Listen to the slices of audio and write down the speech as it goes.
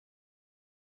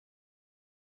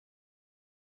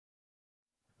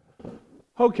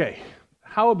Okay,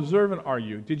 how observant are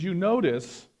you? Did you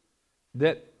notice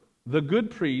that the good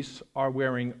priests are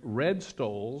wearing red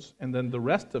stoles and then the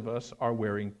rest of us are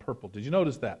wearing purple? Did you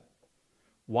notice that?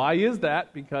 Why is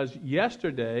that? Because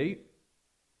yesterday,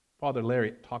 Father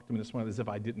Larry talked to me this morning as if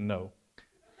I didn't know,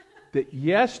 that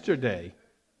yesterday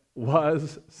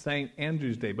was St.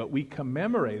 Andrew's Day, but we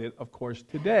commemorate it, of course,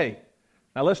 today.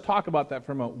 Now let's talk about that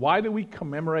for a moment. Why do we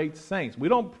commemorate saints? We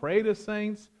don't pray to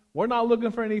saints. We're not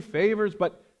looking for any favors,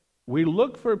 but we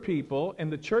look for people,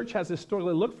 and the church has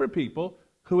historically looked for people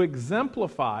who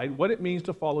exemplified what it means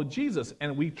to follow Jesus,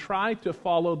 and we try to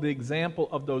follow the example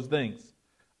of those things.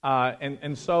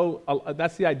 So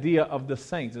that's the idea of the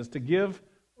saints, is to give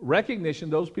recognition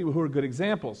to those people who are good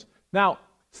examples. Now,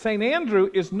 St. Andrew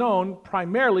is known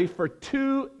primarily for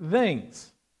two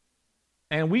things.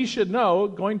 And we should know,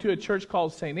 going to a church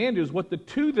called St. Andrew's, what the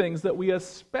two things that we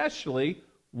especially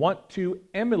want to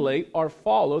emulate or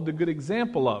follow the good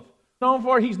example of.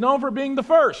 He's known for being the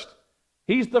first.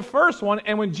 He's the first one,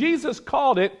 and when Jesus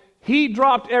called it, he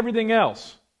dropped everything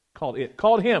else. Called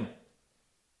him.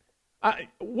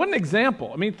 What an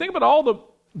example. I mean, think about all the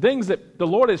things that the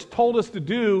Lord has told us to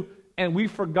do and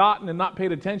we've forgotten and not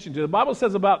paid attention to. The Bible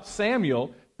says about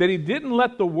Samuel that he didn't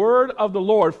let the word of the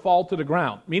Lord fall to the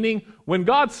ground. Meaning, when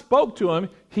God spoke to him,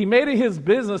 he made it his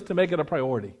business to make it a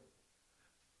priority.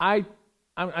 I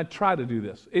try to do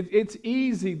this. It's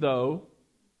easy, though,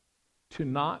 to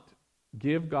not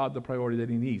give God the priority that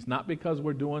he needs. Not because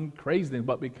we're doing crazy things,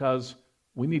 but because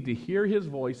we need to hear his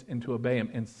voice and to obey him.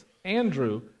 And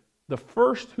Andrew, the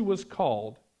first who was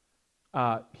called,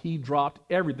 he dropped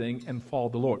everything and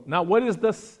followed the Lord. Now, what is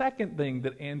the second thing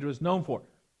that Andrew is known for?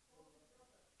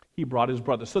 He brought his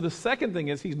brother. So the second thing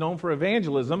is he's known for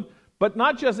evangelism, but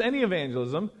not just any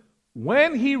evangelism.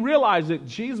 When he realized that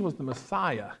Jesus was the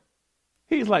Messiah,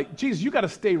 he's like, Jesus, you got to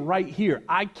stay right here.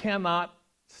 I cannot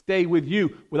stay with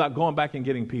you without going back and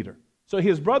getting Peter. So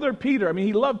his brother Peter,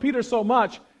 he loved Peter so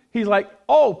much, he's like,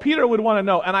 oh, Peter would want to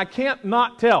know, and I can't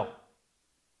not tell.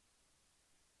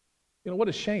 What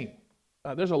a shame.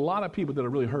 There's a lot of people that are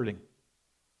really hurting.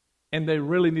 And they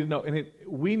really need to know. And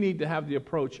we need to have the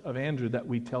approach of Andrew that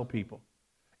we tell people.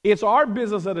 It's our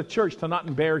business at a church to not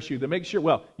embarrass you, to make sure,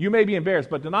 well, you may be embarrassed,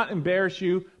 but to not embarrass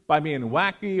you by being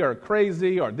wacky or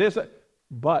crazy or this.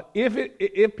 But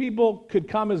if people could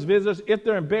come as visitors, if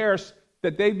they're embarrassed,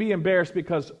 that they'd be embarrassed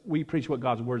because we preach what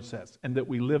God's Word says and that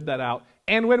we live that out.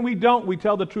 And when we don't, we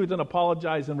tell the truth and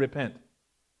apologize and repent.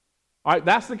 All right,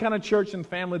 that's the kind of church and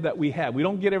family that we have. We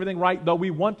don't get everything right, though we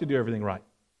want to do everything right.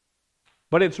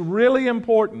 But it's really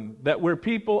important that we're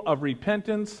people of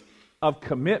repentance, of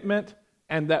commitment,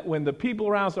 and that when the people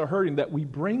around us are hurting, that we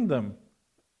bring them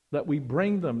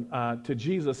to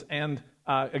Jesus. And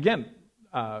again,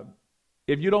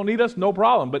 if you don't need us, no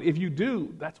problem. But if you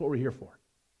do, that's what we're here for.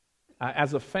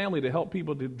 As a family, to help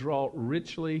people to draw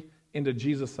richly into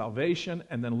Jesus' salvation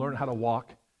and then learn how to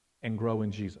walk and grow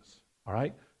in Jesus. All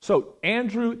right? So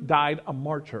Andrew died a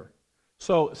martyr.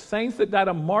 So saints that died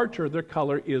a martyr, their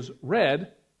color is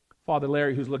red. Father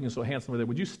Larry, who's looking so handsome over there,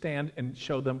 would you stand and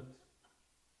show them?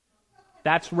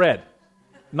 That's red.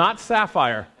 Not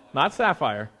sapphire. Not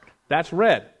sapphire. That's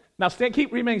red. Now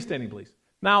remain standing, please.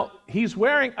 Now, he's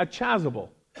wearing a chasuble.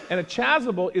 And a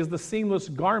chasuble is the seamless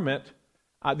garment.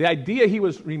 The idea he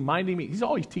was reminding me, he's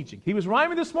always teaching. He was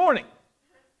reminding me this morning.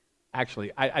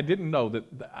 Actually, I didn't know that.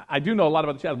 I do know a lot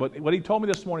about the chasuble, but what he told me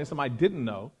this morning is something I didn't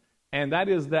know. And that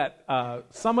is that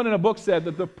someone in a book said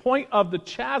that the point of the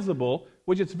chasuble,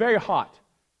 which it's very hot,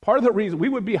 part of the reason we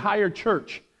would be higher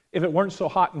church if it weren't so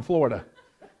hot in Florida.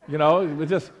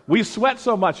 We sweat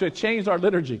so much, it changed our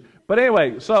liturgy. But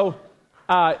anyway, so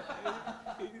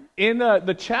in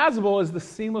the chasuble is the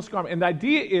seamless garment. And the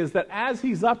idea is that as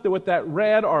he's up there with that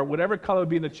red or whatever color would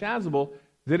be in the chasuble,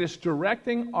 that it's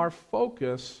directing our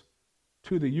focus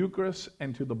to the Eucharist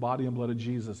and to the body and blood of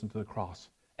Jesus and to the cross.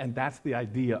 And that's the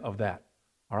idea of that.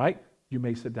 All right? You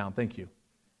may sit down. Thank you.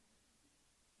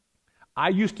 I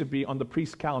used to be on the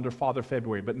priest calendar Father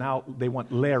February, but now they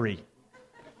want Larry.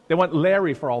 They want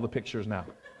Larry for all the pictures now.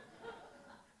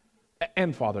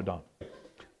 And Father Don.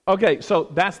 Okay, so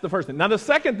that's the first thing. Now the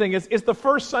second thing is, it's the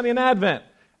first Sunday in Advent.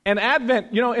 And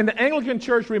Advent, in the Anglican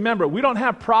Church, remember, we don't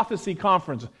have prophecy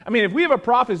conferences. If we have a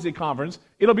prophecy conference,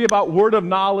 it'll be about word of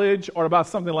knowledge or about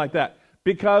something like that.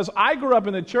 Because I grew up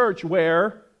in a church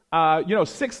where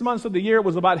 6 months of the year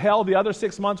was about hell, the other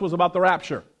 6 months was about the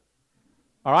rapture.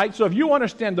 All right? So if you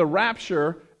understand the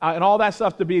rapture and all that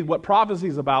stuff to be what prophecy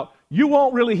is about, you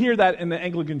won't really hear that in the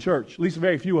Anglican Church, at least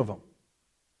very few of them.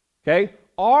 Okay?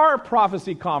 Our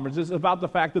prophecy conference is about the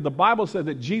fact that the Bible says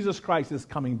that Jesus Christ is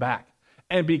coming back.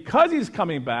 And because he's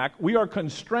coming back, we are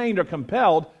constrained or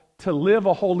compelled to live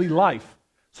a holy life.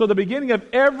 So the beginning of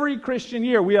every Christian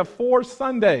year, we have 4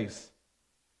 Sundays.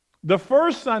 The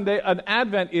first Sunday of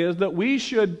Advent is that we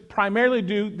should primarily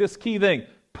do this key thing.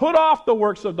 Put off the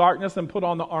works of darkness and put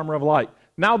on the armor of light.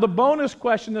 Now the bonus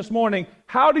question this morning,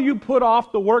 how do you put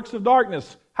off the works of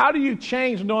darkness? How do you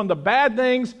change from doing the bad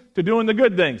things to doing the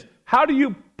good things? How do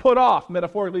you put off,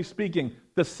 metaphorically speaking,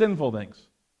 the sinful things?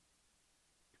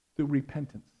 Through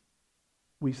repentance.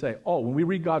 We say, when we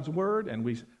read God's word and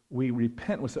we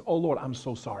repent, we say, oh Lord, I'm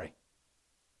so sorry.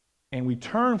 And we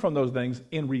turn from those things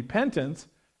in repentance,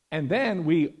 and then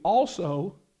we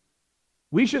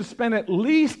should spend at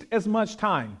least as much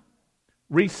time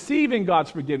receiving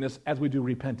God's forgiveness as we do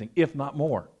repenting, if not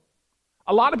more.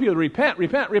 A lot of people repent,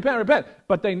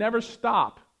 but they never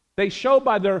stop. They show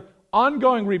by their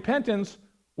ongoing repentance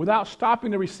without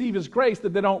stopping to receive His grace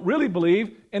that they don't really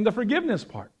believe in the forgiveness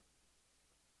part.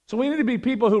 So we need to be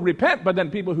people who repent, but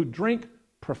then people who drink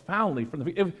profoundly from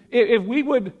the. If we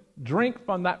would drink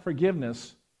from that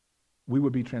forgiveness, we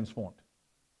would be transformed.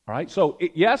 All right. So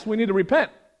yes, we need to repent,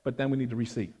 but then we need to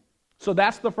receive. So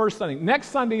that's the first Sunday. Next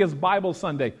Sunday is Bible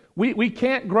Sunday. We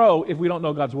can't grow if we don't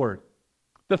know God's word.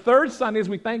 The third Sunday is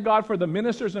we thank God for the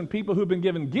ministers and people who've been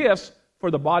given gifts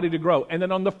for the body to grow. And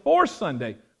then on the fourth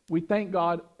Sunday, we thank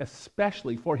God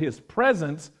especially for His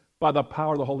presence by the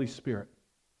power of the Holy Spirit.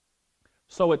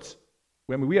 So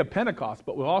we have Pentecost,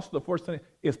 but the fourth Sunday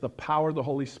is the power of the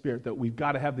Holy Spirit, that we've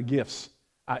got to have the gifts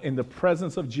in the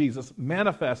presence of Jesus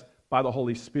manifest by the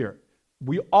Holy Spirit.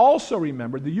 We also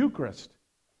remember the Eucharist,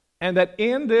 and that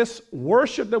in this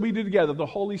worship that we do together, the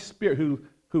Holy Spirit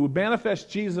who manifests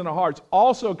Jesus in our hearts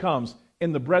also comes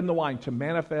in the bread and the wine to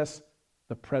manifest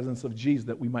the presence of Jesus,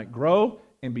 that we might grow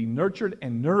and be nurtured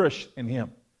and nourished in Him.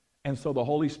 And so the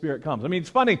Holy Spirit comes. I mean, it's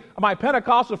funny, my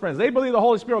Pentecostal friends, they believe the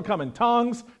Holy Spirit will come in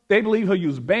tongues. They believe He'll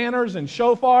use banners and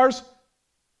shofars.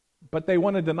 But they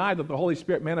want to deny that the Holy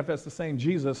Spirit manifests the same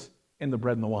Jesus in the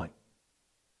bread and the wine.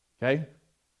 Okay?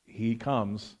 He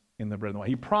comes in the bread and the wine.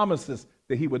 He promises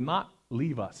that He would not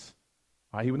leave us.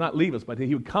 All right? He would not leave us, but that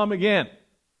He would come again.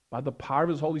 By the power of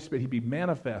His Holy Spirit, He'd be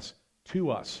manifest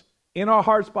to us in our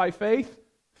hearts by faith,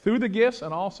 through the gifts,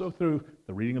 and also through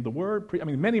the reading of the Word.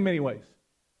 Many, many ways.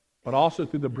 But also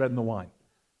through the bread and the wine.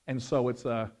 And so it's,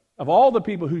 of all the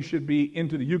people who should be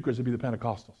into the Eucharist, it'd be the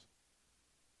Pentecostals.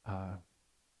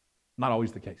 Not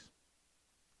always the case.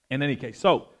 In any case,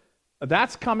 so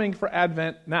that's coming for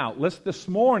Advent now. This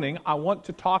morning, I want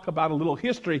to talk about a little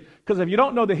history, because if you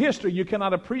don't know the history, you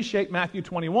cannot appreciate Matthew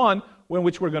 21,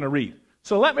 which we're going to read.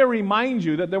 So let me remind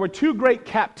you that there were 2 great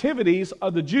captivities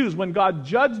of the Jews when God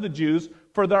judged the Jews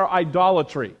for their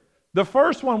idolatry. The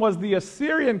first one was the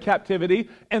Assyrian captivity,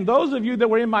 and those of you that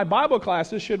were in my Bible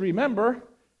classes should remember,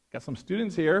 got some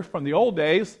students here from the old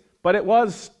days, but it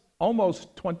was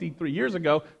almost 23 years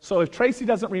ago, so if Tracy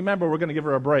doesn't remember, we're going to give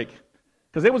her a break,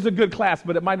 because it was a good class,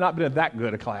 but it might not have been that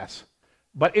good a class.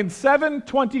 But in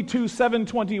 722,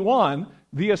 721,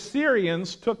 the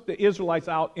Assyrians took the Israelites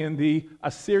out in the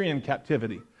Assyrian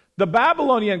captivity. The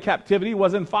Babylonian captivity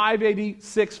was in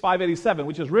 586, 587,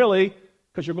 which is really,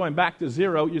 because you're going back to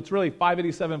 0, it's really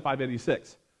 587,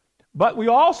 586. But we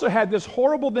also had this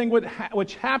horrible thing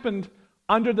which happened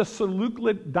under the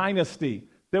Seleucid dynasty.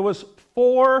 There was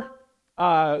 4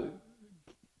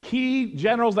 key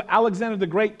generals that Alexander the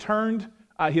Great turned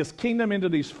his kingdom into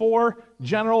these 4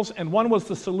 generals, and one was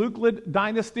the Seleucid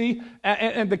dynasty.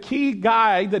 And the key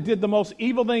guy that did the most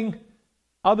evil thing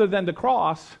other than the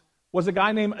cross was a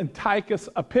guy named Antiochus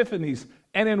Epiphanes.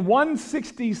 And in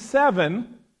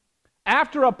 167...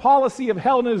 after a policy of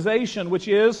Hellenization, which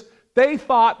is, they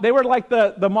thought they were like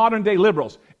the modern day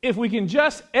liberals. If we can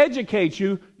just educate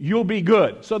you, you'll be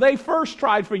good. So they first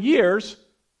tried for years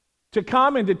to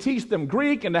come and to teach them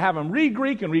Greek and to have them read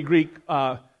Greek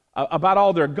about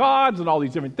all their gods and all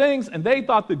these different things. And they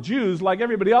thought the Jews, like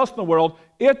everybody else in the world,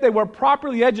 if they were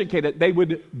properly educated, they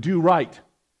would do right.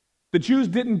 The Jews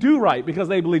didn't do right because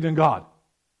they believed in God.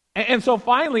 And so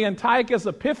finally, Antiochus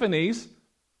Epiphanes,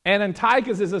 and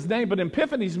Antiochus is his name, but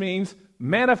Epiphanes means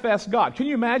manifest God. Can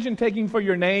you imagine taking for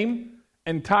your name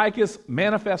Antiochus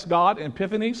manifest God,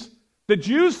 Epiphanes? The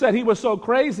Jews said he was so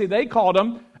crazy, they called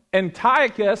him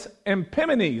Antiochus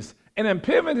Epimanes. And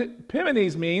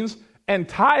Epimanes means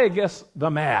Antiochus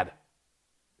the mad.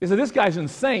 They said, this guy's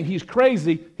insane, he's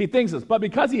crazy, he thinks this. But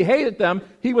because he hated them,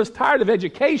 he was tired of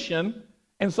education,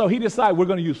 and so he decided we're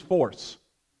going to use force.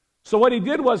 So what he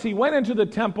did was he went into the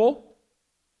temple,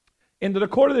 into the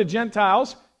court of the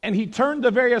Gentiles, and he turned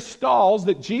the various stalls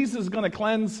that Jesus is going to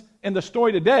cleanse in the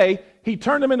story today, he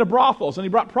turned them into brothels, and he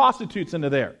brought prostitutes into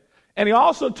there. And he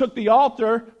also took the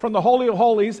altar from the Holy of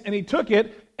Holies, and he took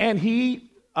it, and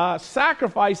he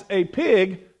sacrificed a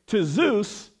pig to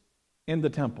Zeus in the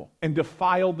temple, and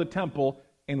defiled the temple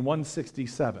in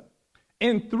 167.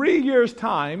 In 3 years'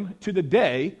 time to the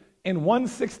day, in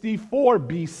 164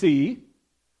 BC,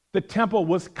 the temple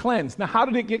was cleansed. Now, how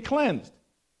did it get cleansed?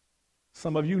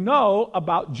 Some of you know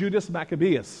about Judas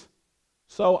Maccabeus.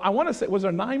 So I want to say, was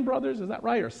there 9 brothers? Is that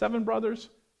right? Or 7 brothers?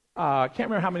 I can't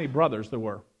remember how many brothers there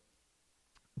were.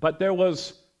 But it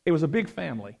was a big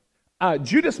family.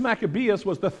 Judas Maccabeus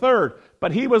was the third,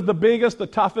 but he was the biggest, the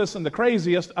toughest, and the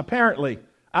craziest, apparently,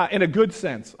 in a good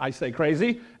sense. I say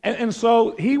crazy. And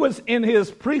so he was in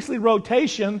his priestly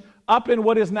rotation up in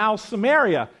what is now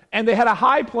Samaria. And they had a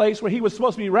high place where he was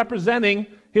supposed to be representing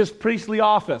his priestly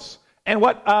office. And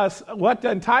what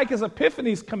Antiochus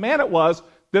Epiphanes commanded was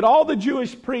that all the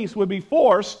Jewish priests would be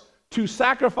forced to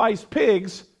sacrifice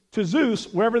pigs to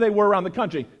Zeus wherever they were around the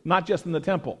country, not just in the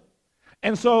temple.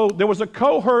 And so there was a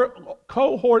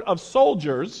cohort of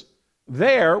soldiers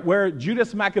there where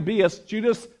Judas Maccabeus,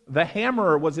 Judas the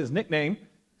Hammerer was his nickname.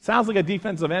 Sounds like a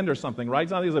defensive end or something, right?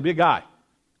 Sounds like he's a big guy.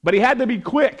 But he had to be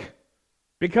quick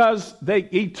because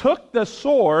he took the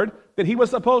sword that he was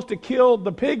supposed to kill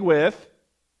the pig with,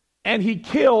 and he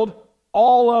killed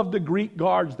all of the Greek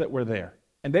guards that were there.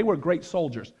 And they were great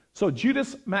soldiers. So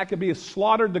Judas Maccabeus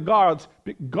slaughtered the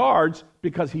guards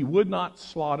because he would not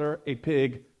slaughter a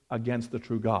pig against the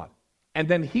true God. And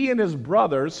then he and his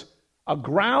brothers, a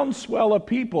groundswell of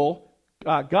people,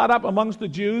 got up amongst the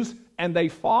Jews, and they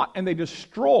fought and they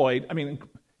destroyed. I mean,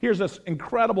 here's this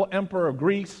incredible emperor of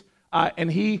Greece, and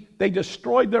they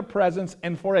destroyed their presence,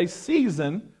 and for a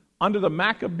season, under the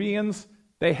Maccabeans,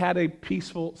 they had a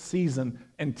peaceful season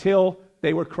until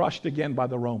they were crushed again by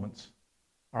the Romans.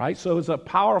 All right, so it's a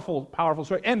powerful, powerful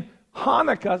story. And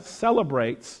Hanukkah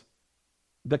celebrates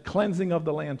the cleansing of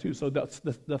the land too. So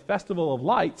the Festival of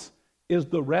Lights is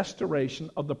the restoration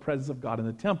of the presence of God in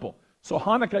the temple. So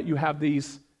Hanukkah, you have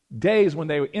these days when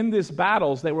they were in these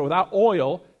battles, they were without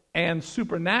oil, and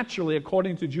supernaturally,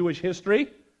 according to Jewish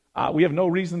history, we have no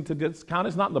reason to discount it.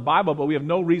 It's not in the Bible, but we have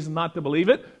no reason not to believe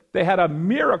it. They had a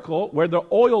miracle where the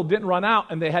oil didn't run out,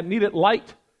 and they had needed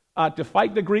light to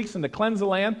fight the Greeks and to cleanse the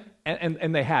land,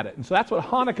 and they had it. And so that's what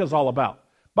Hanukkah is all about.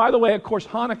 By the way, of course,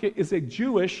 Hanukkah is a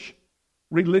Jewish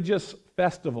religious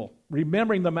festival,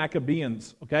 remembering the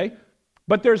Maccabeans, okay?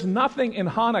 But there's nothing in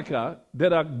Hanukkah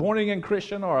that a born-again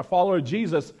Christian or a follower of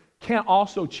Jesus can't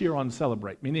also cheer on and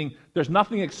celebrate, meaning there's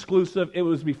nothing exclusive. It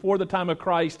was before the time of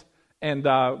Christ, and,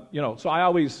 so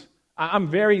I'm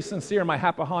very sincere in my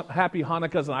happy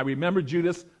Hanukkahs, and I remember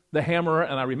Judas the Hammerer,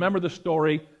 and I remember the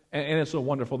story, and it's a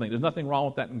wonderful thing. There's nothing wrong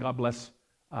with that, and God bless,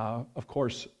 of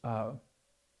course,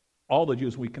 all the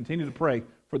Jews. We continue to pray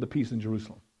for the peace in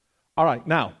Jerusalem. All right,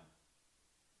 now,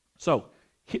 so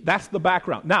that's the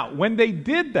background. Now, when they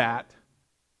did that,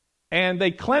 and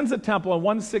they cleansed the temple in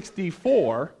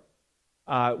 164,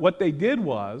 what they did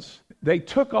was they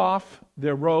took off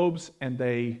their robes and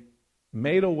they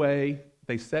made a way.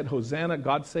 They said, Hosanna,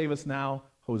 God save us now,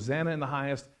 Hosanna in the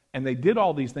highest. And they did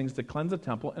all these things to cleanse the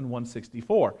temple in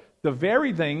 164. The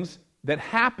very things that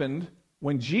happened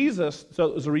when Jesus, so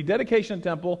it was a rededication of the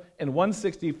temple in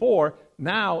 164.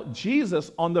 Now,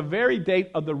 Jesus, on the very date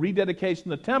of the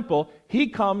rededication of the temple, he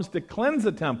comes to cleanse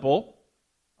the temple,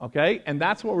 okay? And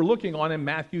that's what we're looking on in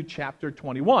Matthew chapter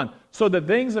 21. So the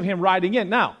things of him riding in.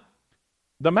 Now,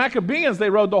 the Maccabeans,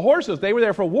 they rode the horses. They were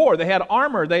there for war. They had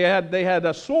armor. They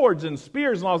had swords and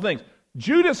spears and all those things.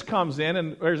 Judas comes in,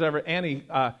 and where's ever Annie?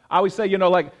 I always say,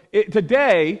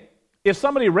 today, if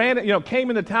somebody came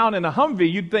into town in a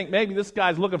Humvee, you'd think maybe this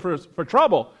guy's looking for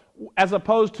trouble, as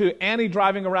opposed to Annie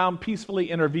driving around peacefully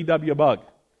in her VW Bug.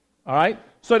 All right?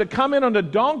 So to come in on a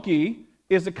donkey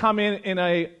is to come in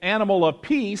an animal of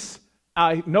peace,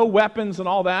 no weapons and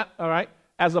all that, all right?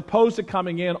 As opposed to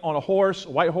coming in on a horse, a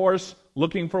white horse,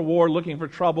 looking for war, looking for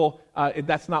trouble.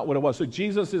 That's not what it was. So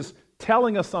Jesus is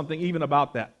telling us something even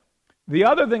about that. The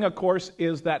other thing, of course,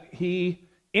 is that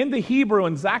in the Hebrew,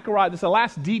 in Zechariah, this is the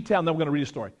last detail, and then we're going to read a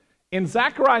story. In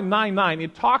Zechariah 9:9,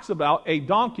 it talks about a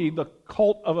donkey, the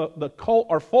colt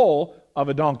or foal of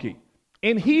a donkey.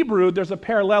 In Hebrew, there's a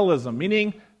parallelism,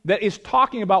 meaning that it's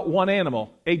talking about one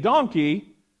animal. A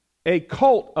donkey, a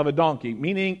colt of a donkey,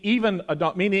 meaning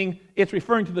it's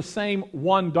referring to the same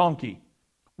one donkey.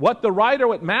 What the writer,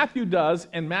 what Matthew does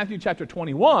in Matthew chapter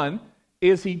 21,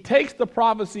 is he takes the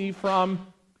prophecy from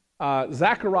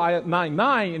Zechariah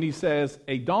 9:9, and he says,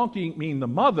 a donkey meaning the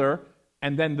mother,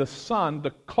 and then the son,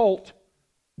 the colt,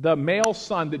 the male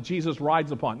son that Jesus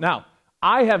rides upon. Now,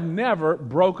 I have never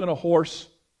broken a horse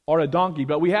or a donkey,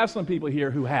 but we have some people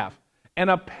here who have. And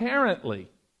apparently,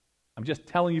 I'm just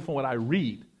telling you from what I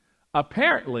read.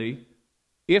 Apparently,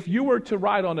 if you were to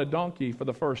ride on a donkey for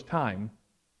the first time,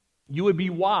 you would be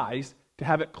wise to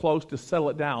have it close to settle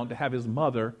it down, to have his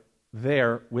mother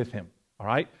there with him. All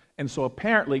right? And so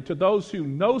apparently, to those who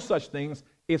know such things,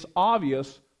 it's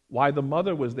obvious why the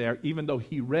mother was there, even though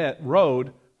he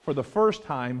rode for the first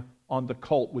time on the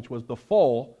colt, which was the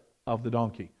foal of the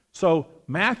donkey. So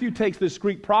Matthew takes this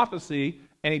Greek prophecy,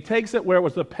 and he takes it where it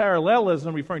was the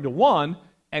parallelism referring to one,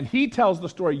 and he tells the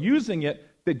story using it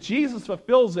that Jesus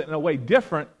fulfills it in a way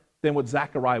different than what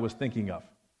Zechariah was thinking of.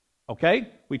 Okay?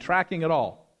 We tracking it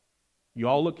all. You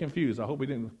all look confused. I hope we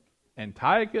didn't.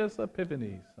 Antiochus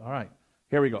Epiphanes. All right.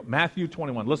 Here we go. Matthew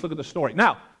 21. Let's look at the story.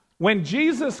 Now, when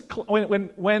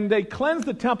they cleansed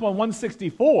the temple in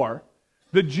 164,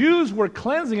 the Jews were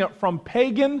cleansing it from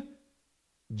pagan,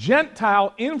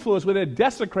 Gentile influence where they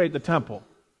desecrated the temple.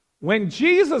 When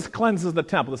Jesus cleanses the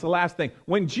temple, this is the last thing.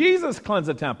 When Jesus cleansed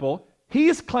the temple,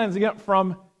 he's cleansing it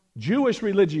from Jewish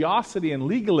religiosity and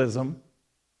legalism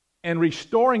and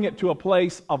restoring it to a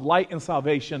place of light and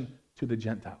salvation to the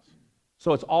Gentiles.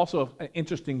 So it's also an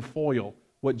interesting foil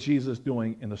what Jesus is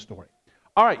doing in the story.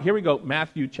 All right, here we go.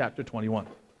 Matthew chapter 21.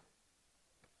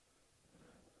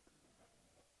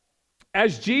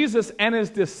 As Jesus and his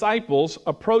disciples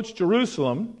approached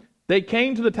Jerusalem, they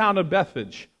came to the town of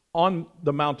Bethphage on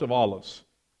the Mount of Olives.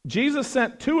 Jesus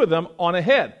sent two of them on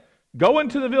ahead. Go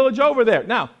into the village over there.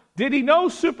 Now, did he know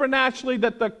supernaturally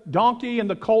that the donkey and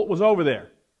the colt was over there?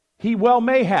 He well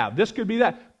may have. This could be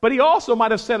that. But he also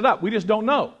might have set it up. We just don't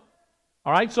know.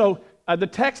 All right, so the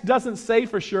text doesn't say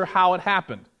for sure how it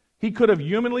happened. He could have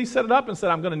humanly set it up and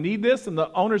said, I'm going to need this, and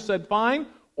the owner said, fine.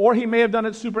 Or he may have done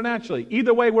it supernaturally.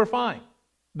 Either way, we're fine.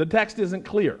 The text isn't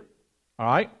clear. All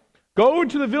right? Go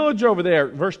to the village over there.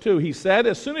 Verse 2, he said,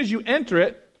 as soon as you enter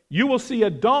it, you will see a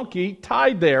donkey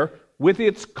tied there with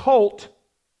its colt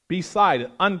beside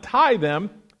it. Untie them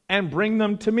and bring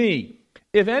them to me.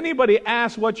 If anybody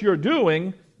asks what you're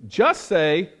doing, just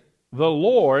say, the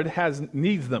Lord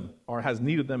needs them, or has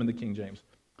needed them in the King James.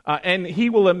 And he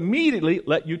will immediately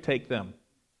let you take them.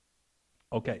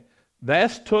 Okay.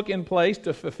 This took in place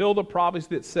to fulfill the prophecy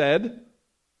that said,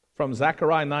 from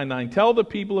Zechariah 9:9, tell the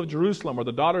people of Jerusalem, or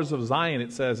the daughters of Zion,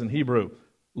 it says in Hebrew,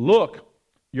 look,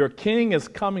 your king is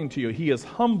coming to you. He is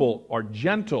humble or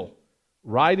gentle,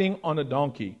 riding on a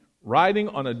donkey, riding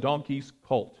on a donkey's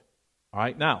colt. All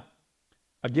right, now,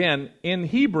 again, in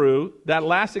Hebrew, that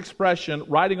last expression,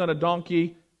 riding on a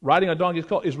donkey's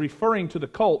colt, is referring to the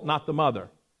colt, not the mother.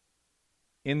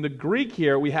 In the Greek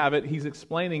here, we have it, he's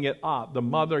explaining it, the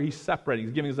mother, he's separating.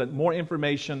 He's giving us more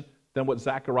information than what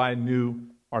Zechariah knew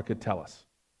or could tell us.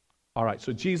 All right,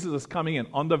 so Jesus is coming in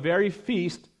on the very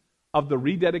feast of the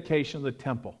rededication of the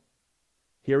temple.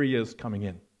 Here he is coming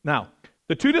in. Now,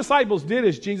 the two disciples did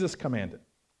as Jesus commanded.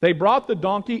 They brought the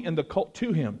donkey and the colt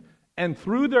to him and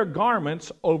threw their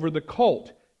garments over the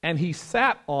colt, and he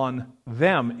sat on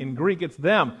them. In Greek, it's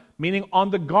them, meaning on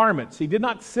the garments. He did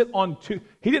not sit on two.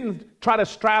 He didn't try to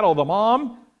straddle the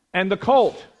mom and the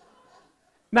colt.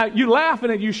 Now, you laugh,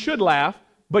 and you should laugh,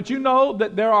 but you know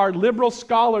that there are liberal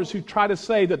scholars who try to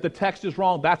say that the text is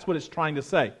wrong. That's what it's trying to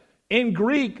say. In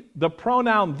Greek, the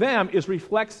pronoun them is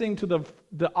reflecting to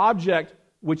the object,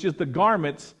 which is the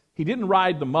garments. He didn't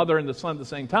ride the mother and the son at the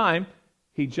same time.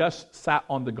 He just sat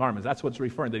on the garments. That's what's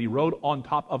referring, that he rode on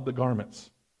top of the garments.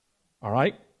 All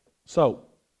right? So,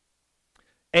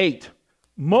 8.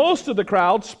 Most of the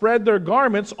crowd spread their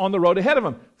garments on the road ahead of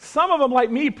him. Some of them,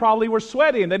 like me, probably were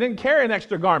sweaty and they didn't carry an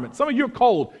extra garment. Some of you are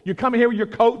cold. You come here with your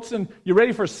coats and you're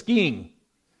ready for skiing.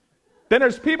 Then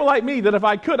there's people like me that if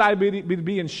I could, I'd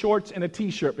be in shorts and a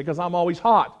t-shirt because I'm always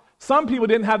hot. Some people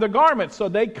didn't have their garments, so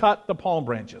they cut the palm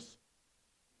branches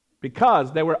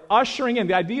because they were ushering in.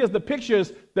 The idea is, the picture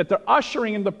is that they're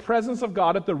ushering in the presence of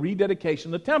God at the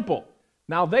rededication of the temple.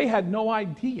 Now, they had no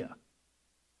idea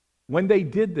when they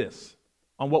did this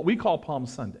on what we call Palm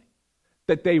Sunday,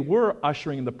 that they were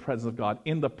ushering in the presence of God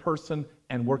in the person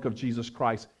and work of Jesus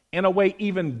Christ in a way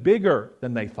even bigger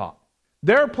than they thought.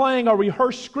 They're playing a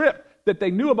rehearsed script that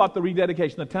they knew about the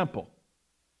rededication of the temple.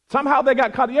 Somehow they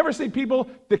got caught. You ever see people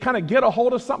that kind of get a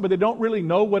hold of something, but they don't really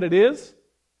know what it is?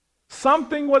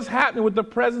 Something was happening with the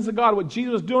presence of God, what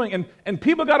Jesus was doing, and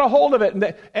people got a hold of it,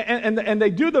 and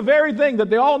they do the very thing that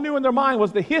they all knew in their mind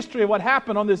was the history of what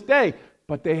happened on this day,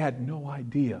 but they had no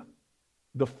idea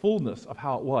the fullness of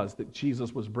how it was that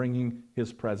Jesus was bringing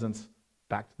his presence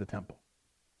back to the temple.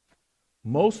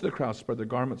 Most of the crowd spread their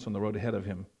garments on the road ahead of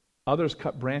him. Others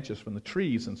cut branches from the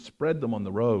trees and spread them on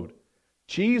the road.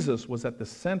 Jesus was at the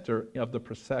center of the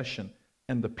procession,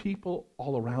 and the people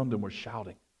all around him were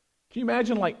shouting, Can you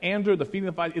imagine like Andrew, the feeding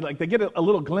of the 5,000, like they get a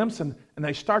little glimpse and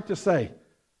they start to say,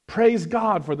 praise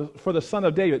God for the Son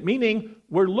of David, meaning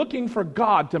we're looking for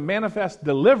God to manifest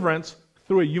deliverance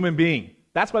through a human being.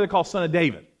 That's why they call Son of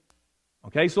David.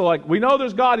 Okay, so like we know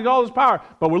there's God, He's all His power,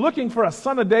 but we're looking for a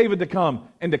Son of David to come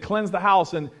and to cleanse the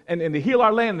house and to heal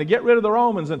our land and to get rid of the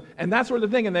Romans, and that's sort of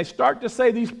the thing. And they start to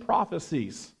say these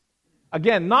prophecies.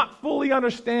 Again, not fully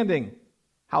understanding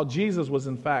how Jesus was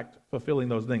in fact fulfilling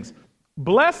those things.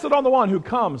 Blessed on the one who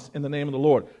comes in the name of the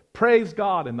Lord. Praise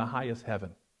God in the highest heaven.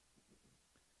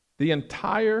 The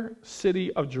entire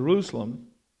city of Jerusalem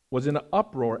was in an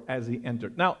uproar as He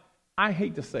entered. Now, I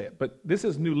hate to say it, but this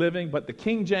is New Living, but the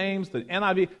King James, the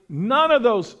NIV, none of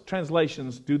those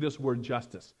translations do this word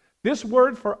justice. This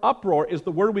word for uproar is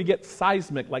the word we get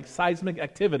seismic, like seismic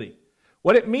activity.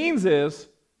 What it means is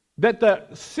that the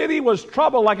city was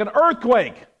troubled like an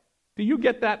earthquake. Do you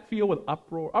get that feel with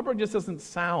uproar? Uproar just doesn't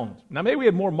sound. Now, maybe we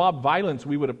had more mob violence,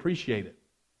 we would appreciate it.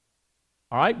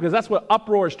 All right? Because that's what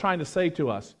uproar is trying to say to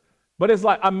us. But it's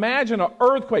like, imagine an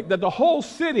earthquake that the whole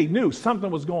city knew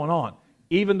something was going on,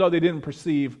 even though they didn't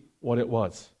perceive what it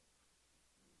was.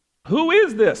 Who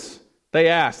is this? They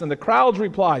asked. And the crowds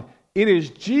replied, it is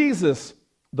Jesus,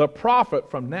 the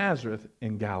prophet from Nazareth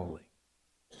in Galilee.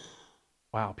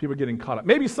 Wow, people are getting caught up.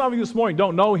 Maybe some of you this morning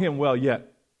don't know Him well yet,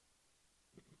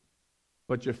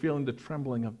 but you're feeling the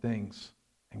trembling of things.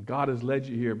 And God has led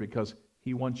you here because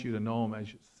He wants you to know Him as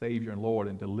your Savior and Lord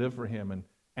and to live for Him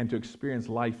and to experience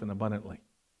life and abundantly.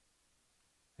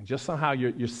 And just somehow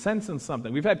you're sensing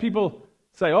something. We've had people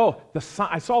say, oh,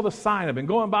 I saw the sign. I've been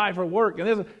going by for work,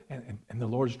 and the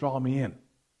Lord's drawing me in.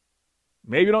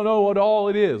 Maybe you don't know what all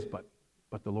it is, but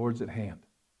the Lord's at hand.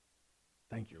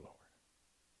 Thank you, Lord.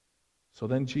 So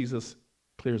then Jesus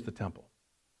clears the temple.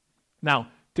 Now,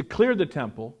 to clear the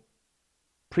temple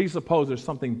presupposes there's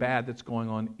something bad that's going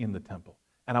on in the temple.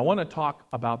 And I want to talk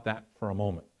about that for a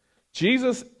moment.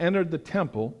 Jesus entered the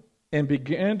temple and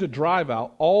began to drive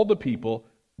out all the people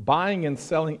buying and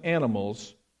selling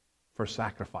animals for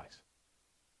sacrifice.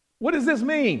 What does this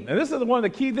mean? And this is one of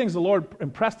the key things the Lord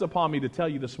impressed upon me to tell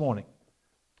you this morning.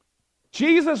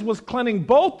 Jesus was cleansing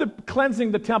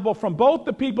the temple from both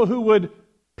the people who would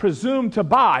presume to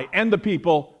buy and the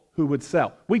people who would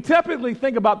sell. We typically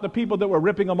think about the people that were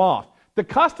ripping them off. The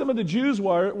custom of the Jews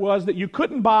was that you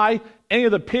couldn't buy any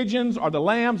of the pigeons or the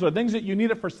lambs or things that you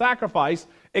needed for sacrifice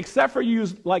except for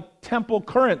use like temple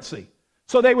currency.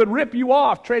 So they would rip you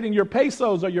off, trading your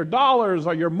pesos or your dollars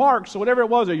or your marks or whatever it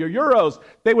was, or your euros.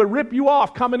 They would rip you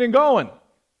off coming and going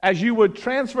as you would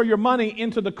transfer your money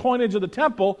into the coinage of the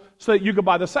temple so that you could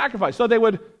buy the sacrifice. So they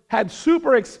had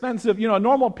super expensive, a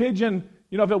normal pigeon,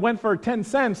 if it went for 10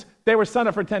 cents, they were selling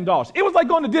it for $10. It was like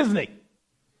going to Disney.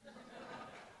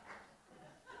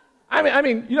 I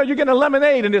mean, you're getting a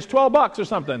lemonade and it's $12 or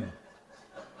something.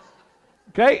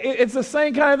 Okay? It's the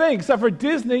same kind of thing, except for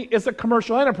Disney, it's a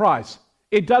commercial enterprise.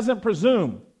 It doesn't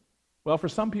presume. Well, for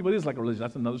some people, it is like a religion.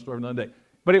 That's another story for another day.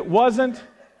 But it wasn't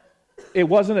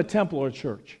a temple or a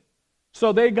church.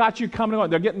 So they got you coming on.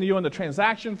 They're getting you on the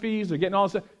transaction fees. They're getting all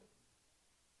this stuff.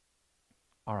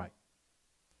 All right.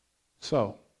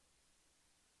 So,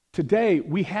 today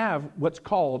we have what's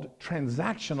called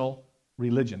transactional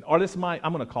religion. Or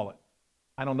I'm going to call it.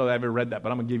 I don't know that I ever read that,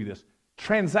 but I'm going to give you this.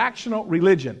 Transactional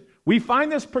religion. We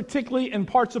find this particularly in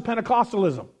parts of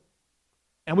Pentecostalism.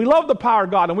 And we love the power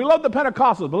of God, and we love the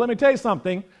Pentecostals. But let me tell you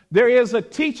something. There is a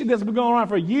teaching that's been going on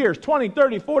for years, 20,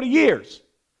 30, 40 years,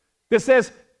 that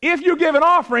says, if you give an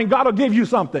offering, God will give you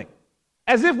something.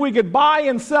 As if we could buy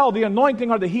and sell the anointing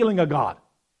or the healing of God.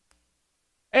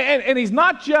 And He's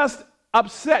not just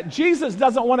upset. Jesus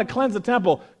doesn't want to cleanse the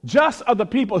temple just of the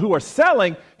people who are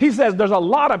selling. He says there's a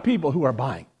lot of people who are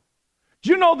buying. Do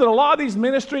you know that a lot of these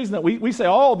ministries, that we say,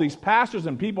 oh, these pastors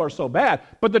and people are so bad.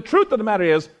 But the truth of the matter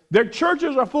is, their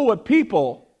churches are full of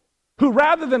people who,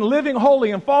 rather than living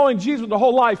holy and following Jesus their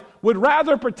whole life, would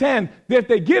rather pretend that if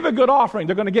they give a good offering,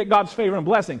 they're going to get God's favor and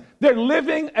blessing. They're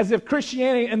living as if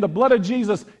Christianity and the blood of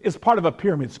Jesus is part of a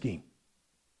pyramid scheme.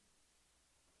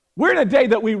 We're in a day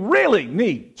that we really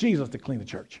need Jesus to clean the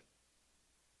church.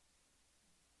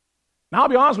 Now, I'll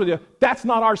be honest with you, that's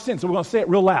not our sin, so we're going to say it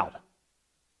real loud.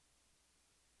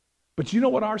 But you know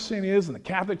what our sin is in the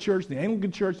Catholic Church, the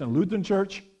Anglican Church, and the Lutheran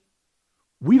Church?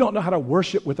 We don't know how to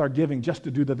worship with our giving just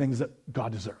to do the things that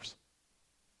God deserves.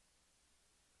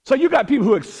 So you got people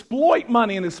who exploit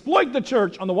money and exploit the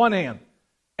church on the one hand,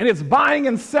 and it's buying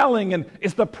and selling, and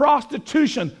it's the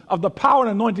prostitution of the power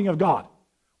and anointing of God.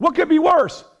 What could be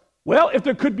worse? Well, if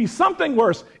there could be something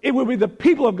worse, it would be the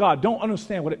people of God don't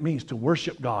understand what it means to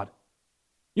worship God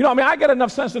I get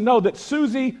enough sense to know that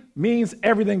Susie means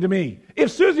everything to me.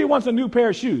 If Susie wants a new pair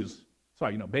of shoes,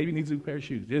 baby needs a new pair of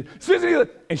shoes. Susie,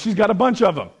 and she's got a bunch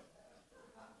of them.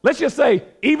 Let's just say,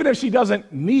 even if she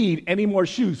doesn't need any more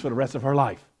shoes for the rest of her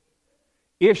life,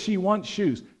 if she wants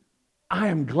shoes, I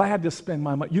am glad to spend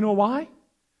my money. You know why?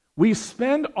 We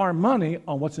spend our money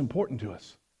on what's important to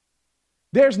us.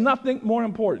 There's nothing more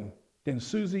important than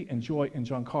Susie and Joy and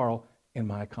John Carl in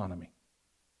my economy.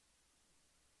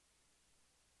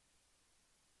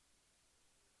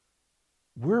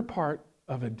 We're part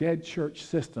of a dead church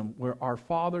system where our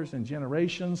fathers and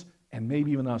generations, and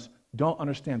maybe even us, don't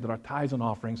understand that our tithes and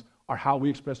offerings are how we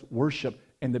express worship,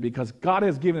 and that because God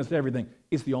has given us everything,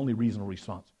 it's the only reasonable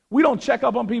response. We don't check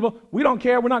up on people. We don't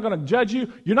care. We're not going to judge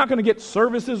you. You're not going to get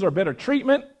services or better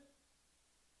treatment.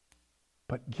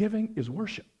 But giving is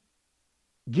worship.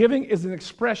 Giving is an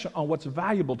expression on what's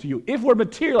valuable to you. If we're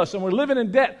materialists and we're living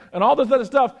in debt and all this other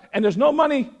stuff, and there's no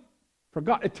money for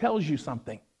God, it tells you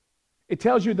something. It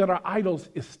tells you that our idols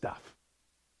is stuff.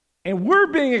 And we're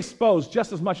being exposed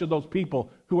just as much as those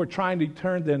people who are trying to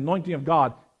turn the anointing of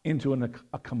God into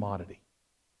a commodity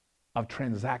of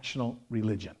transactional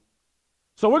religion.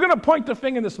 So we're going to point the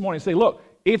finger this morning and say, look,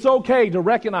 it's okay to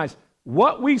recognize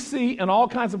what we see in all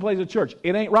kinds of places of church.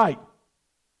 It ain't right.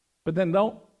 But then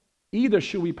either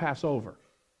should we pass over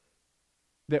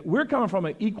that we're coming from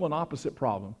an equal and opposite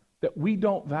problem, that we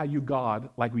don't value God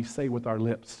like we say with our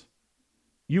lips.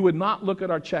 You would not look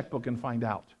at our checkbook and find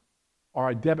out, or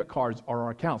our debit cards or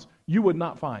our accounts. You would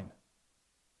not find,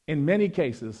 in many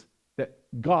cases, that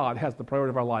God has the priority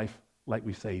of our life like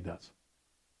we say He does.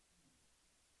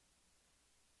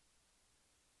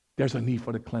 There's a need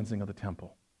for the cleansing of the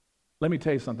temple. Let me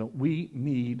tell you something. We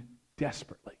need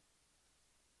desperately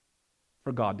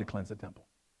for God to cleanse the temple.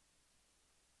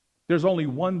 There's only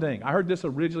one thing. I heard this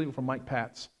originally from Mike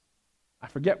Patz. I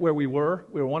forget where we were.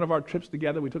 We were on one of our trips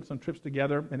together. We took some trips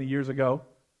together many years ago.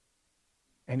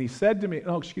 And he said to me,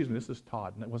 this is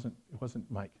Todd, and it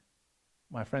wasn't Mike.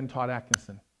 My friend Todd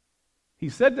Atkinson. He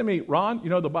said to me, Ron,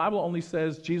 the Bible only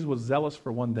says Jesus was zealous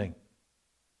for one thing.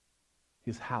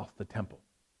 His house, the temple.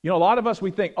 A lot of us,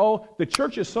 we think, the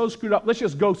church is so screwed up, let's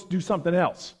just go do something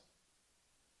else.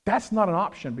 That's not an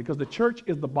option because the church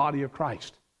is the body of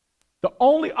Christ. The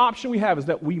only option we have is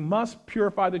that we must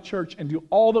purify the church and do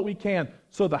all that we can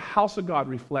so the house of God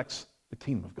reflects the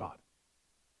kingdom of God.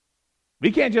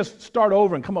 We can't just start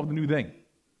over and come up with a new thing.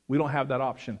 We don't have that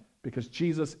option because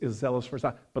Jesus is zealous for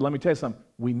us. But let me tell you something.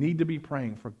 We need to be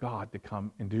praying for God to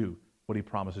come and do what He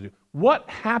promised to do. What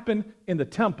happened in the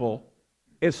temple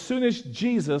as soon as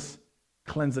Jesus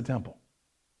cleansed the temple?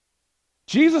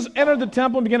 Jesus entered the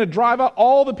temple and began to drive out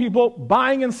all the people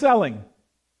buying and selling.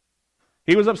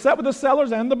 He was upset with the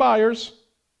sellers and the buyers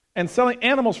and selling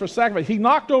animals for sacrifice. He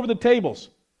knocked over the tables.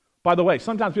 By the way,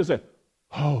 sometimes people say,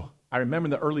 I remember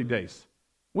in the early days,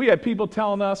 we had people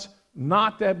telling us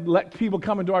not to let people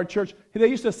come into our church. They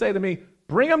used to say to me,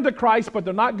 bring them to Christ, but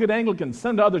they're not good Anglicans.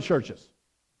 Send to other churches.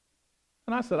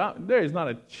 And I said, there is not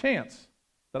a chance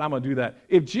that I'm going to do that.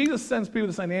 If Jesus sends people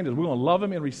to St. Andrews, we're going to love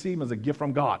Him and receive Him as a gift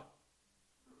from God.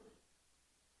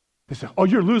 They say,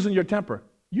 you're losing your temper.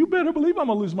 You better believe I'm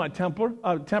going to lose my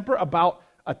temper about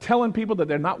telling people that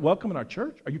they're not welcome in our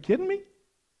church. Are you kidding me?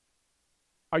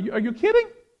 Are you kidding?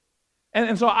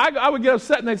 And so I would get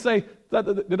upset, and they'd say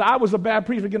that I was a bad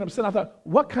priest for getting upset. I thought,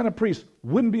 what kind of priest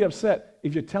wouldn't be upset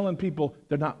if you're telling people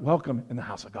they're not welcome in the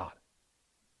house of God?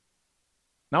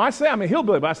 Now, I say I'm a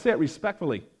hillbilly, but I say it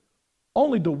respectfully.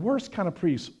 Only the worst kind of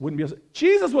priest wouldn't be upset.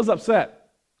 Jesus was upset.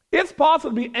 It's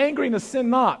possible to be angry and to sin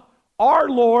not. Our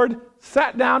Lord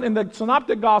sat down in the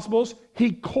Synoptic Gospels.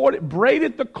 He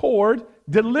braided the cord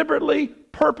deliberately,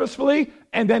 purposefully,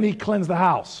 and then He cleansed the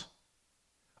house.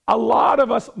 A lot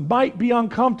of us might be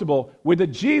uncomfortable with a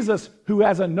Jesus who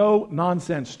has a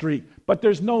no-nonsense streak, but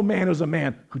there's no man who's a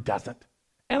man who doesn't.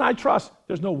 And I trust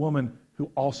there's no woman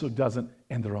who also doesn't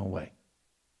in their own way.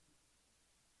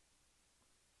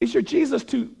 Is your Jesus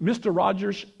too Mr.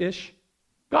 Rogers-ish?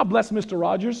 God bless Mr.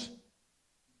 Rogers.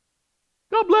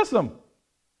 God bless him.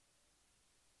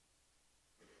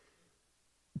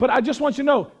 But I just want you to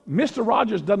know, Mr.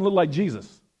 Rogers doesn't look like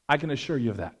Jesus. I can assure you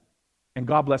of that. And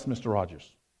God bless Mr.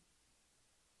 Rogers.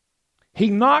 He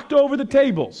knocked over the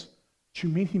tables. Do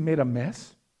you mean He made a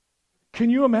mess? Can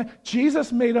you imagine?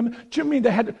 Jesus made a mess. Do you mean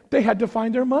they had to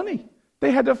find their money?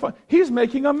 He's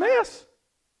making a mess.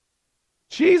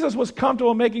 Jesus was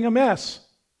comfortable making a mess.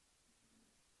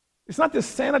 It's not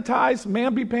this sanitized,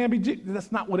 mamby-pamby.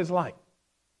 That's not what it's like.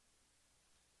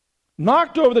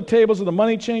 Knocked over the tables of the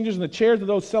money changers and the chairs of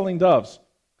those selling doves.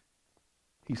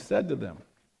 He said to them,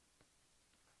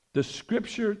 the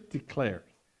Scripture declares,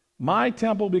 My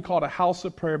temple will be called a house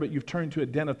of prayer, but you've turned to a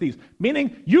den of thieves.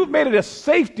 Meaning, you've made it a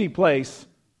safety place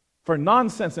for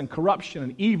nonsense and corruption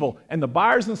and evil, and the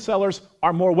buyers and sellers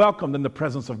are more welcome than the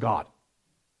presence of God.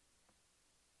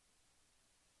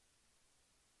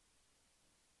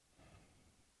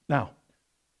 Now,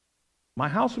 my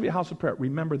house will be a house of prayer.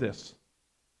 Remember this.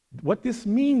 What this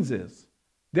means is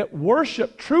that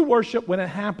worship, true worship, when it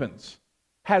happens,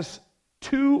 has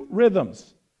two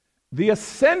rhythms: the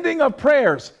ascending of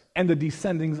prayers and the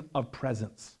descending of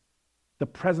presence, the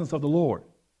presence of the Lord.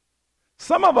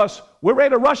 Some of us, we're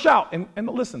ready to rush out. And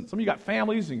listen, some of you got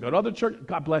families and you go to other churches.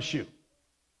 God bless you.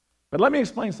 But let me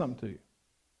explain something to you.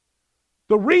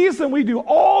 The reason we do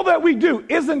all that we do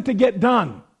isn't to get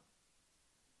done.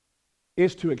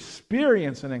 It's to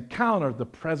experience and encounter the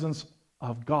presence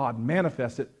of God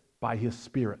manifested by His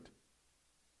Spirit.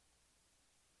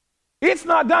 It's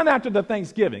not done after the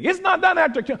Thanksgiving. It's not done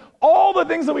after. All the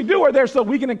things that we do are there so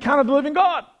we can encounter the living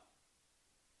God.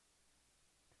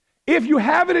 If you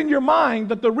have it in your mind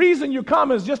that the reason you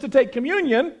come is just to take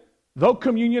communion, though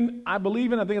communion, I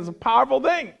believe in, I think it's a powerful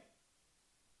thing.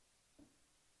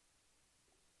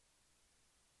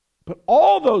 But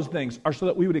all those things are so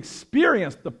that we would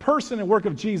experience the person and work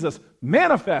of Jesus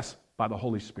manifest by the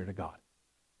Holy Spirit of God.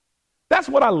 That's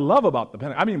what I love about the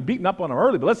Pentecostals. I mean, beating up on them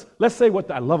early, but let's say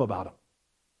what I love about them.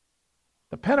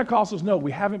 The Pentecostals know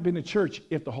we haven't been to church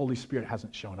if the Holy Spirit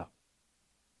hasn't shown up.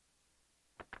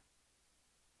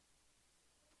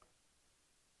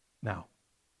 Now,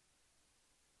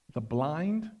 the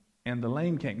blind and the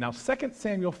lame came. Now, 2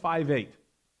 Samuel 5:8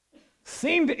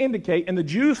 seemed to indicate, and the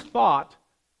Jews thought,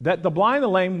 that the blind and the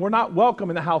lame were not welcome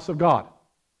in the house of God.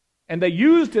 And they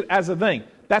used it as a thing.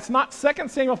 That's not 2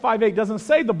 Samuel 5:8 doesn't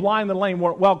say the blind and the lame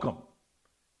weren't welcome.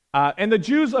 And the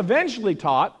Jews eventually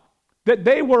taught that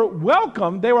they were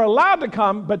welcome, they were allowed to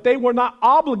come, but they were not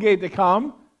obligated to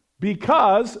come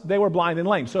because they were blind and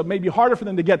lame. So it may be harder for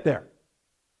them to get there.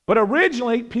 But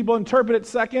originally, people interpreted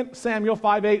 2 Samuel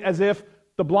 5:8 as if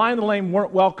the blind and the lame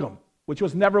weren't welcome, which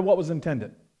was never what was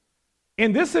intended.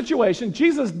 In this situation,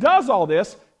 Jesus does all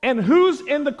this, and who's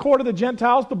in the court of the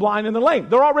Gentiles? The blind and the lame.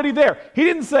 They're already there. He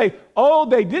didn't say, oh,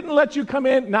 they didn't let you come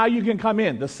in, now you can come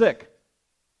in. The sick,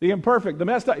 the imperfect, the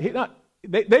messed up.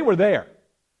 They were there.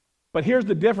 But here's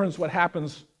the difference, what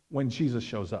happens when Jesus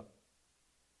shows up.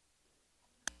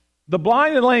 The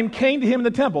blind and lame came to him in the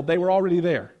temple. They were already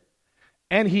there.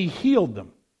 And he healed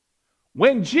them.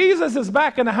 When Jesus is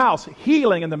back in the house,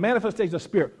 healing and the manifestation of the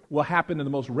Spirit will happen in the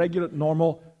most regular,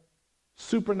 normal,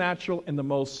 supernatural, in the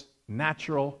most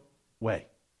natural way.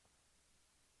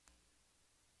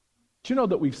 Do you know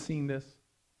that we've seen this?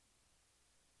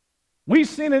 We've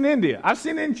seen it in India. I've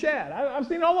seen it in Chad. I've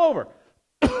seen it all over.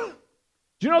 Do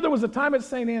you know there was a time at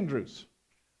St. Andrews?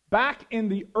 Back in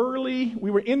the early, we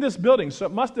were in this building, so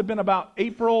it must have been about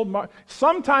April, March,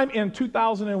 sometime in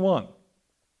 2001,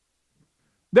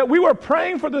 that we were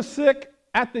praying for the sick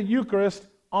at the Eucharist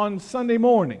on Sunday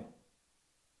morning.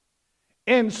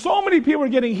 And so many people were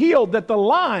getting healed that the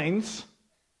lines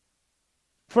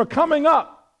for coming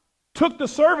up took the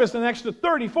service an extra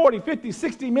 30, 40, 50,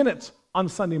 60 minutes on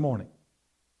Sunday morning.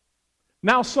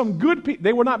 Now, some good people,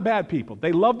 they were not bad people.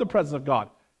 They loved the presence of God.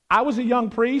 I was a young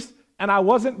priest, and I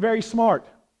wasn't very smart.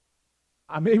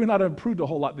 I maybe not have improved a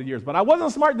whole lot in the years, but I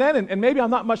wasn't smart then, and maybe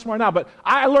I'm not much smart now, but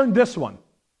I learned this one.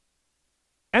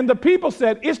 And the people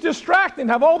said, it's distracting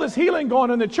to have all this healing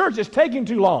going on in the church. It's taking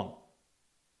too long.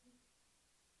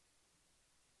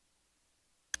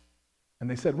 And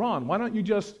they said, Ron, why don't you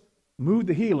just move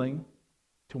the healing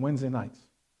to Wednesday nights?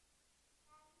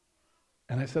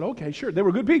 And I said, okay, sure. They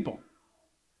were good people.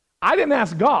 I didn't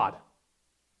ask God.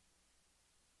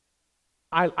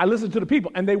 I listened to the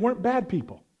people, and they weren't bad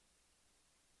people.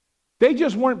 They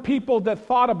just weren't people that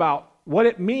thought about what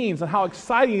it means and how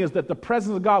exciting it is that the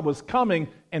presence of God was coming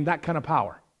in that kind of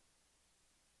power.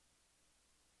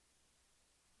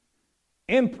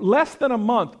 In less than a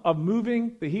month of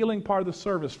moving the healing part of the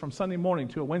service from Sunday morning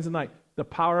to a Wednesday night, the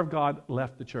power of God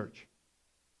left the church.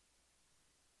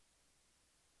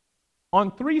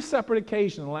 On 3 separate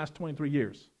occasions in the last 23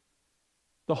 years,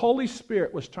 the Holy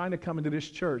Spirit was trying to come into this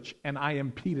church, and I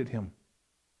impeded him.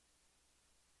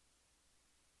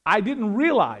 I didn't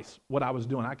realize what I was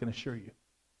doing, I can assure you.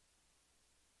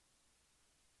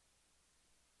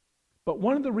 But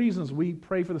one of the reasons we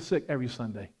pray for the sick every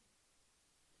Sunday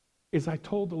is I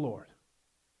told the Lord,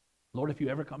 Lord, if you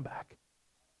ever come back,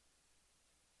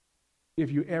 if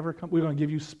you ever come, we're going to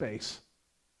give you space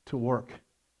to work.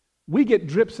 We get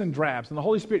drips and drabs, and the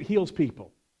Holy Spirit heals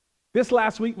people. This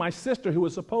last week, my sister, who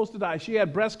was supposed to die, she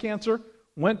had breast cancer,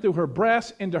 went through her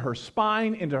breast, into her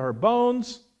spine, into her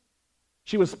bones.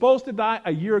 She was supposed to die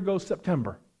a year ago,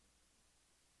 September.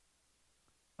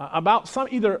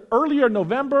 Either earlier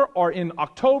November or in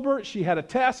October, she had a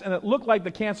test, and it looked like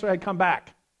the cancer had come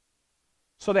back.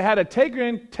 So they had to take her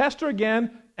in, test her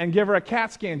again, and give her a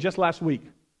CAT scan just last week.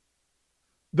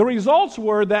 The results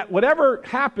were that whatever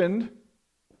happened,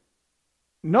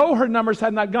 no, her numbers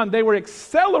had not gone. They were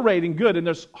accelerating good, and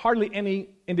there's hardly any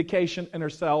indication in her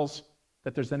cells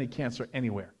that there's any cancer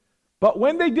anywhere. But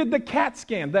when they did the CAT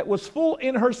scan that was full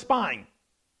in her spine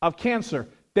of cancer,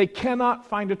 they cannot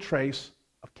find a trace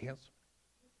of cancer.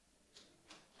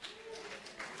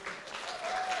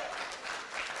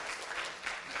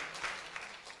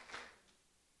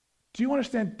 Do you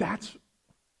understand?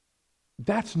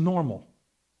 That's normal.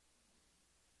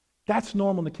 That's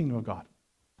normal in the kingdom of God.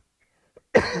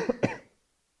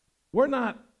 We're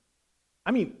not,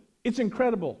 it's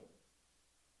incredible.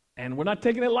 And we're not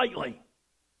taking it lightly.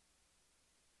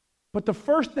 But the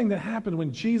first thing that happened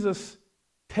when Jesus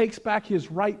takes back his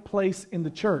right place in the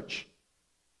church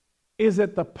is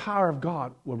that the power of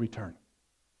God will return.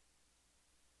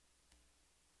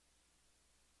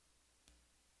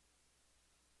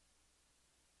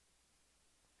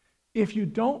 If you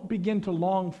don't begin to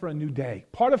long for a new day,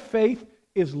 part of faith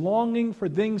is longing for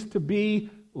things to be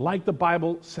like the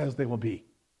Bible says they will be.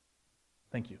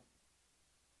 Thank you.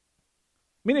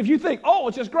 If you think, oh,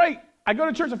 it's just great. I go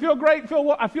to church, I feel great,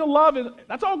 I feel love, and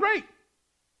that's all great.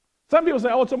 Some people say,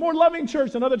 oh, it's a more loving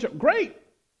church than other church. Great.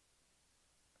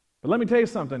 But let me tell you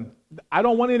something. I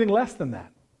don't want anything less than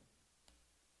that.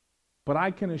 But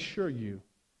I can assure you,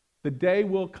 the day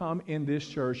will come in this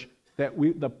church that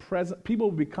people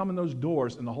will be coming those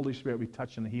doors and the Holy Spirit will be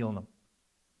touching and healing them.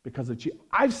 Because of Jesus.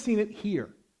 I've seen it here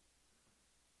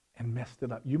and messed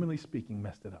it up. Humanly speaking,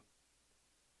 messed it up.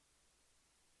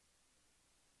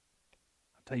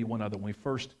 I'll tell you one other. When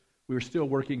we were still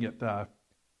working at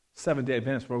Seventh-day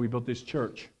Adventist where we built this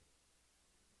church.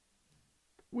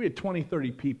 We had 20,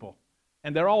 30 people.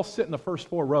 And they're all sitting in the first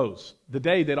 4 rows. The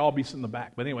day they'd all be sitting in the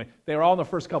back. But anyway, they were all in the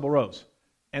first couple rows.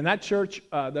 And that church,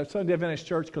 the Seventh-day Adventist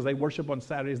church, because they worship on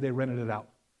Saturdays, they rented it out.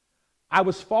 I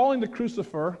was following the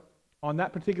crucifer on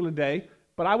that particular day,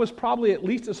 but I was probably at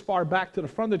least as far back to the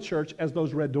front of the church as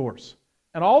those red doors.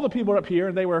 And all the people were up here,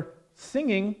 and they were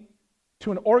singing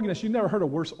to an organist. You've never heard a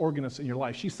worse organist in your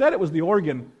life. She said it was the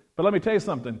organ, but let me tell you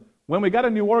something. When we got a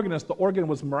new organist, the organ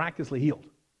was miraculously healed.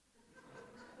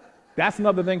 That's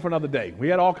another thing for another day. We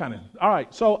had all kind of... All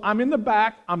right, so I'm in the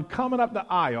back. I'm coming up the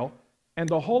aisle, and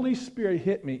the Holy Spirit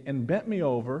hit me and bent me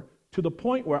over to the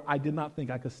point where I did not think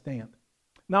I could stand.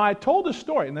 Now, I told the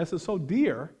story, and this is so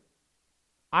dear.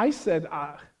 I said,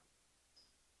 I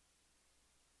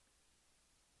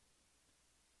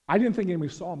didn't think anybody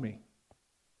saw me.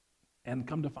 And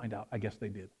come to find out, I guess they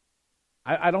did.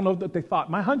 I don't know that they thought.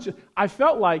 My hunch, I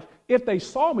felt like if they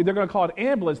saw me, they're going to call an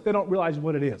ambulance. They don't realize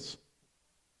what it is.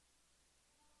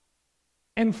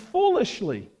 And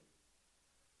foolishly,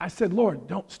 I said, Lord,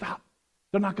 don't stop.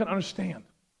 They're not going to understand.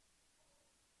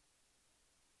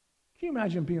 Can you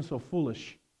imagine being so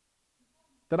foolish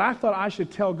that I thought I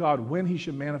should tell God when he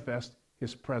should manifest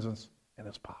his presence and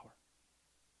his power?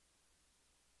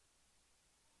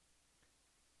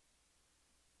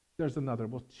 There's another.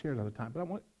 We'll share another time, but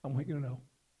I want you to know.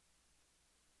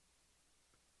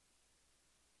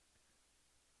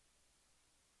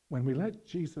 When we let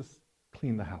Jesus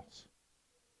clean the house,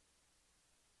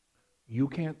 you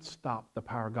can't stop the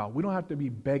power of God. We don't have to be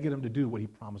begging him to do what he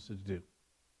promises to do.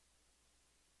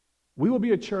 We will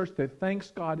be a church that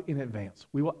thanks God in advance.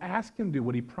 We will ask him to do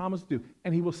what he promised to do,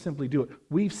 and he will simply do it.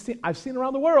 I've seen it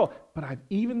around the world, but I've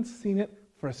even seen it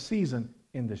for a season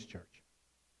in this church.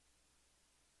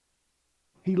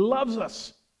 He loves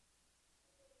us.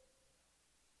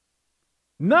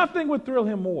 Nothing would thrill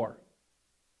him more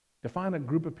to find a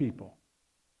group of people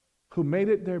who made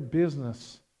it their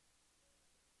business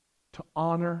to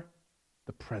honor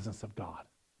the presence of God.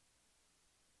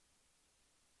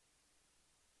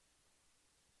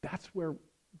 That's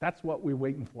what we're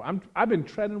waiting for. I've been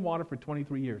treading water for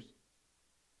 23 years.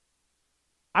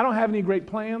 I don't have any great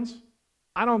plans.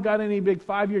 I don't got any big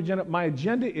 5-year agenda. My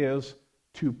agenda is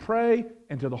to pray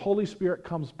until the Holy Spirit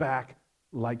comes back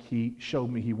like he showed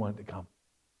me he wanted to come.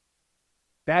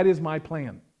 That is my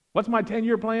plan. What's my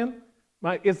 10-year plan?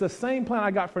 It's the same plan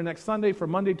I got for next Sunday, for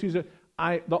Monday, Tuesday.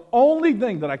 The only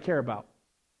thing that I care about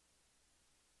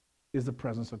is the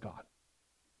presence of God.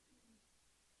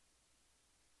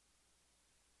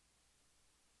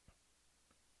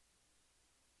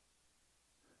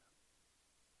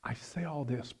 I say all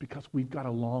this because we've got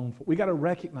to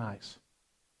recognize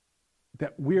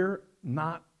that we're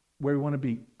not where we want to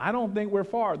be. I don't think we're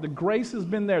far. The grace has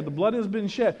been there. The blood has been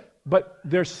shed. But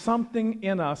there's something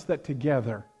in us that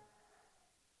together,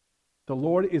 the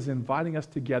Lord is inviting us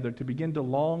together to begin to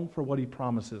long for what He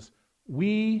promises.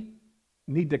 We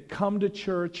need to come to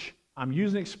church. I'm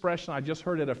using an expression I just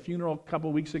heard at a funeral a couple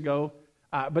of weeks ago.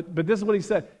 But this is what he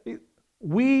said.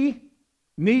 We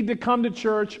need to come to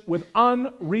church with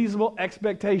unreasonable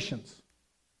expectations.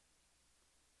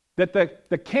 That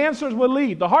the cancers will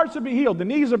leave, the hearts will be healed, the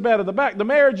knees are better, the back, the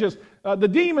marriages, the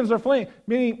demons are fleeing.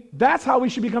 Meaning, that's how we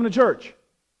should be coming to church.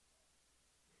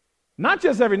 Not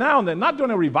just every now and then, not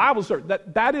during a revival service.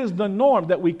 That is the norm,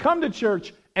 that we come to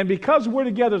church, and because we're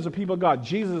together as a people of God,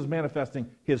 Jesus is manifesting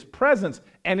His presence.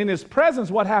 And in His presence,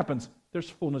 what happens? There's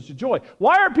fullness of joy.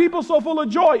 Why are people so full of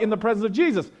joy in the presence of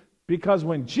Jesus? Because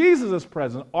when Jesus is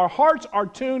present, our hearts are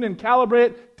tuned and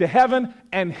calibrated to heaven,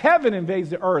 and heaven invades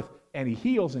the earth, and He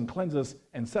heals and cleanses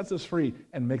and sets us free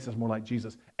and makes us more like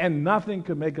Jesus. And nothing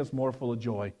could make us more full of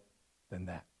joy than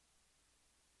that.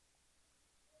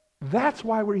 That's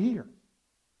why we're here.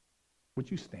 Would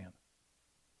you stand?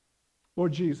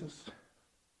 Lord Jesus,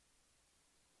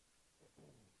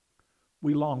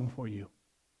 we long for You.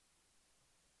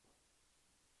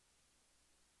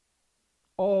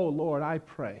 Oh, Lord, I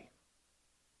pray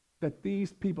that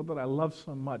these people that I love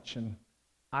so much and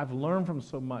I've learned from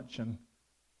so much, and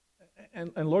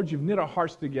Lord, You've knit our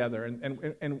hearts together,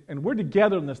 and we're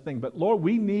together in this thing, but Lord,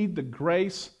 we need the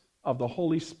grace of the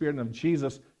Holy Spirit and of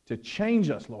Jesus to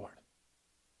change us, Lord.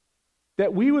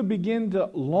 That we would begin to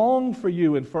long for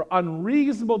You and for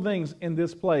unreasonable things in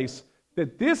this place,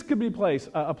 that this could be a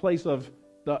place of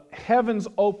the heavens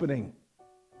opening,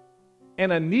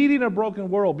 and a needing a broken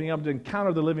world being able to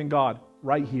encounter the living God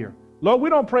right here. Lord, we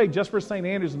don't pray just for St.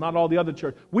 Andrews and not all the other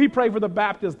churches. We pray for the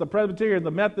Baptists, the Presbyterians,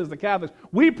 the Methodists, the Catholics.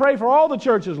 We pray for all the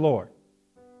churches, Lord.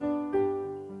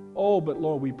 Oh, but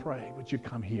Lord, we pray, would You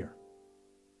come here?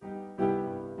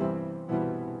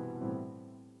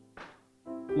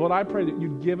 Lord, I pray that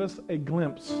You'd give us a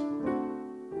glimpse,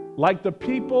 like the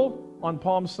people on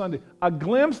Palm Sunday, a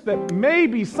glimpse that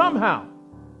maybe somehow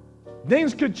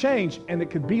things could change, and it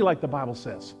could be like the Bible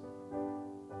says.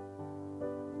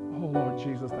 Oh, Lord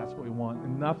Jesus, that's what we want,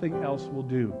 and nothing else will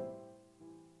do.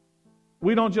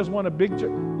 We don't just want a big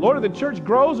church. Lord, if the church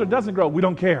grows or doesn't grow, we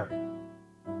don't care.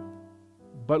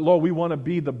 But, Lord, we want to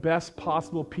be the best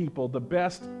possible people, the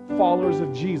best followers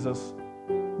of Jesus.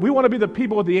 We want to be the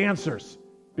people with the answers,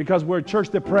 because we're a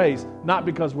church that prays, not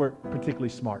because we're particularly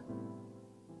smart.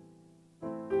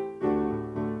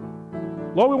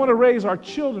 Lord, we want to raise our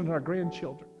children and our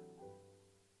grandchildren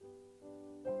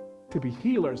to be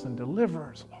healers and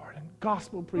deliverers, Lord, and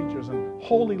gospel preachers and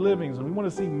holy livings, and we want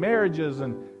to see marriages,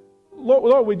 and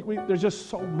Lord, there's just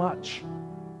so much.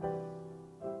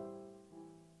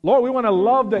 Lord, we want a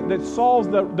love that solves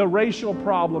the racial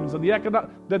problems and the economic,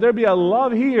 that there be a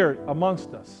love here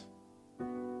amongst us.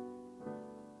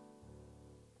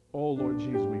 Oh, Lord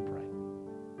Jesus, we pray.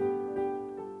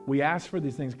 We ask for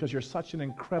these things because You're such an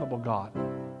incredible God.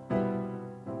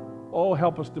 Oh,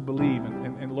 help us to believe.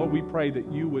 And Lord, we pray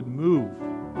that You would move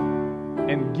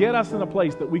and get us in a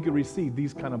place that we could receive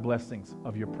these kind of blessings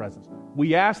of Your presence.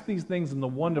 We ask these things in the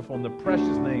wonderful and the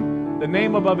precious name, the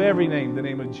name above every name, the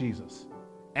name of Jesus.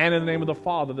 And in the name of the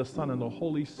Father, the Son, and the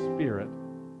Holy Spirit.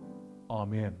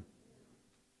 Amen.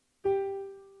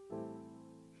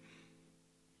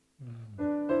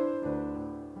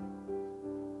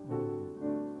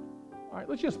 All right,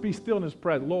 let's just be still in His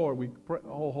presence. Lord, we pray,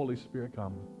 oh, Holy Spirit,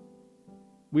 come.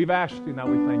 We've asked You, now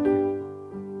we thank You.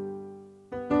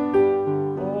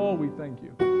 Oh, we thank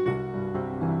You.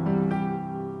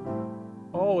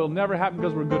 Oh, it'll never happen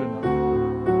because we're good enough.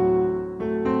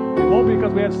 It won't be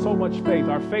because we have so much faith.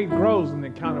 Our faith grows in the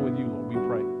encounter with You, Lord, we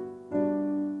pray.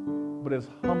 But as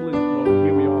humbly, Lord,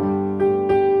 here we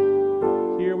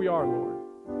are. Here we are, Lord.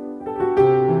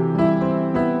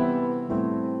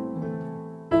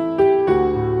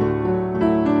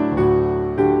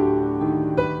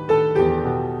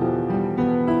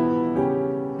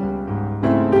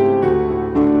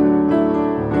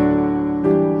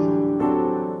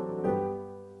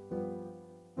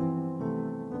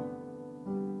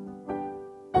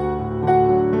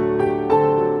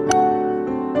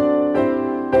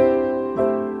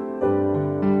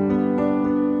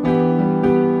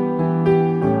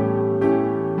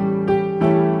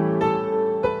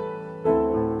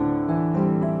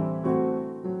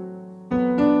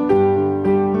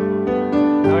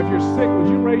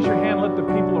 Raise your hand, let the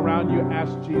people around you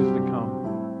ask Jesus to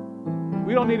come.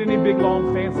 We don't need any big,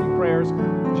 long, fancy prayers.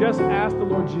 Just ask the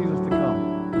Lord Jesus to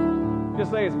come.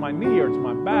 Just say, it's my knee, or it's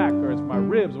my back, or it's my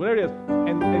ribs, whatever it is.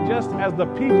 And just as the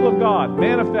people of God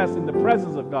manifest in the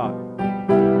presence of God.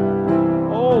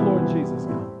 Oh, Lord Jesus,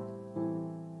 come.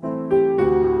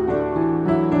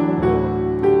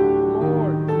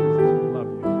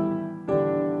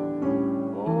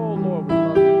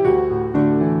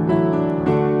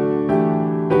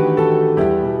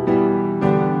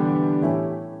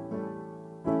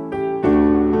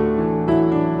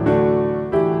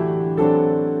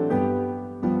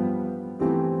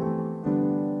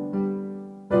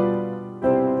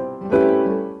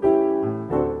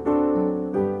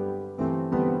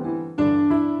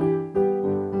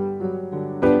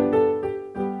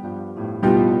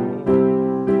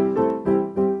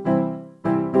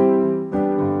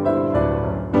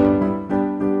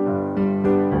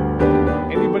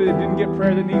 that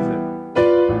prayer that needs it.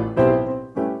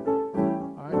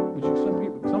 All right, would you,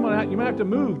 you might have to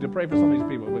move to pray for some of these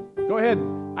people, but go ahead.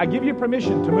 I give you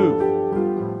permission to move.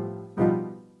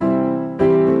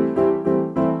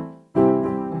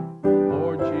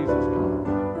 Lord Jesus, come.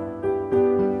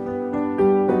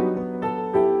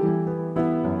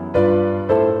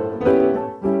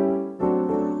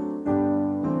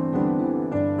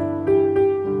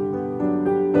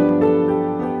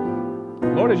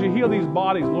 Lord, as you heal these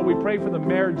bodies, Lord, we pray for the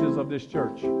marriages of this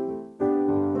church.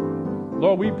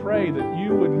 Lord, we pray that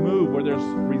you would move where there's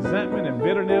resentment and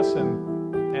bitterness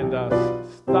and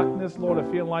stuckness, Lord, of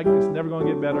feeling like it's never going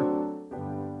to get better.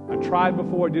 I tried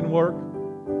before, it didn't work.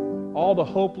 All the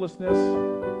hopelessness.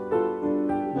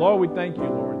 Lord, we thank you,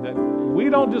 Lord, that we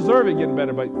don't deserve it getting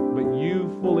better, but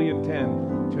you fully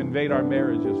intend to invade our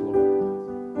marriages,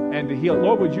 Lord, and to heal.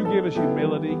 Lord, would you give us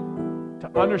humility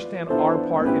to understand our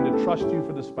part and to trust you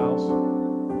for the spouse?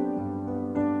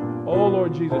 Oh,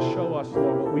 Lord Jesus, show us,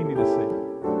 Lord, what we need to see.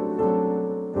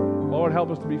 Lord, help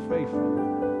us to be faithful.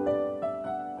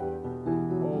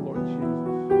 Oh, Lord Jesus.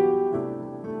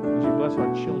 Would you bless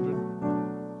our children?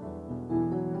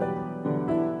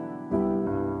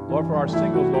 Lord, for our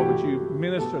singles, Lord, would you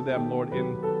minister them, Lord,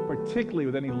 particularly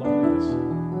with any loneliness.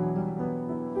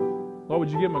 Lord,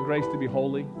 would you give them a grace to be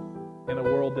holy in a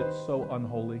world that's so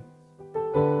unholy?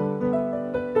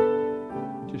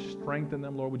 Strengthen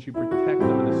them, Lord. Would you protect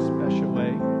them in a special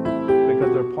way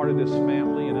because they're part of this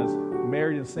family, and as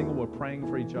married and single, we're praying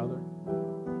for each other.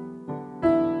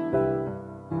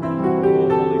 Oh,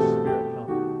 Holy Spirit,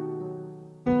 come.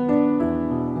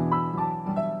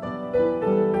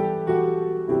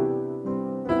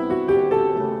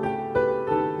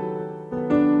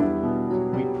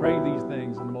 We pray these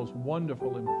things in the most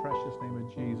wonderful and precious name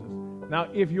of Jesus. Now,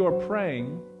 if you're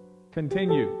praying,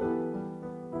 continue.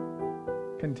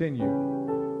 Continue.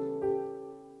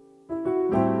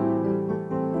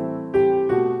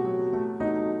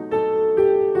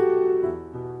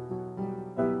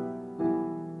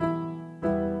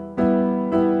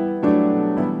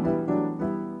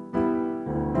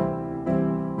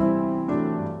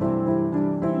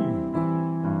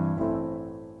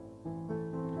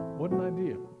 What an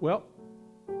idea. Well,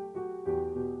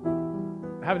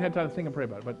 I haven't had time to think and pray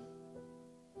about it, but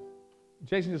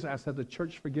Jason just asked, "Has the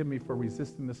church forgive me for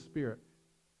resisting the Spirit?"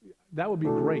 That would be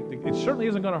great. It certainly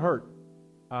isn't going to hurt.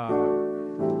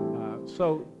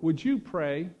 So would you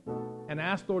pray and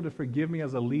ask Lord to forgive me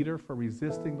as a leader for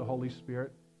resisting the Holy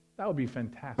Spirit? That would be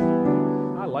fantastic.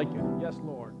 I like it. Yes,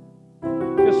 Lord.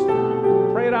 Just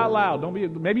pray it out loud. Don't be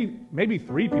maybe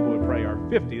 3 people would pray, or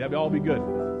 50. That'd all be good.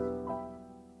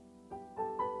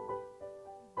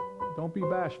 Don't be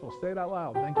bashful. Say it out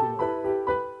loud. Thank you, Lord.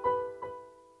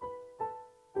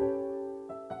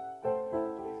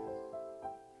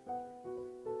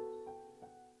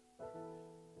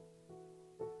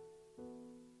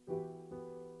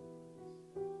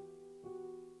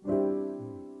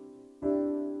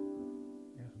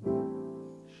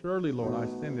 Surely, Lord, I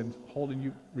sinned in holding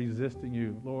you, resisting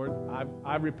you. Lord,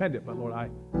 I've repented, but Lord,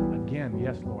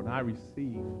 yes, Lord, I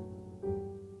receive.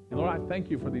 And Lord, I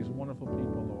thank you for these wonderful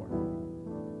people, Lord,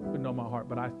 who know my heart,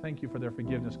 but I thank you for their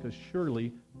forgiveness because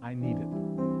surely I need it.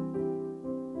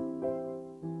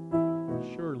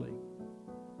 Surely.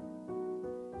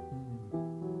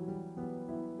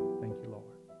 Thank you,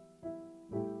 Lord.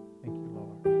 Thank you,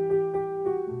 Lord.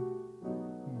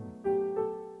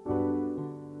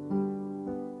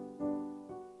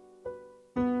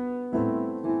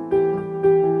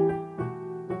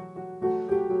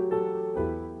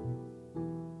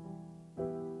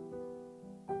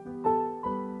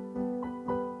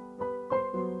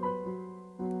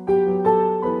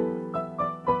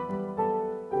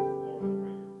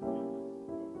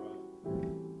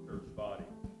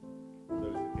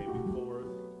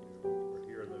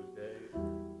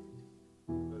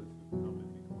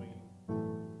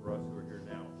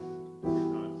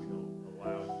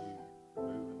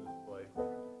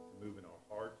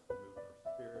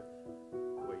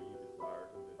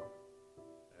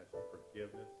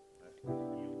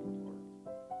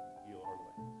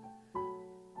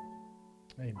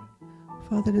 Amen.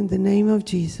 Father, in the name of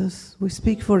Jesus, we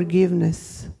speak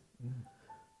forgiveness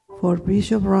for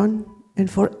Bishop Ron and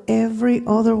for every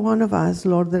other one of us,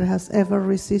 Lord, that has ever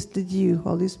resisted you,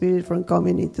 Holy Spirit, from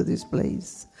coming into this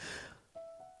place.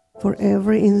 For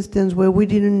every instance where we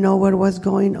didn't know what was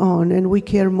going on and we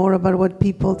care more about what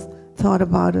people thought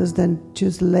about us than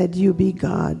just let you be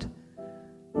God.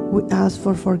 We ask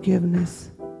for forgiveness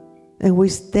and we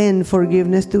extend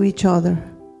forgiveness to each other.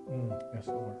 Yes,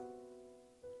 Lord.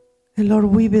 And Lord,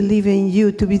 we believe in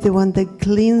you to be the one that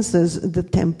cleanses the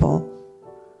temple.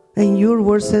 And your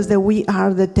word says that we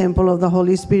are the temple of the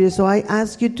Holy Spirit. So I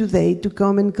ask you today to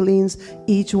come and cleanse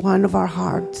each one of our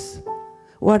hearts.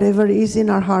 Whatever is in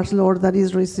our hearts, Lord, that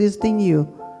is resisting you,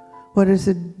 whether it's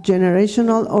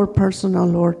generational or personal,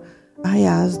 Lord, I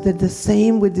ask that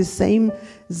with the same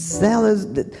zealous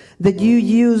that you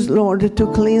use, Lord,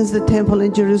 to cleanse the temple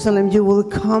in Jerusalem, you will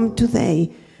come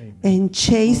today and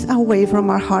chase away from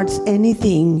our hearts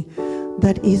anything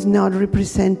that is not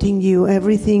representing you,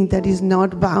 everything that is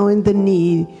not bowing the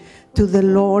knee to the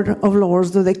Lord of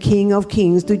Lords, to the King of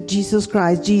Kings, to Jesus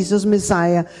Christ, Jesus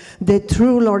Messiah, the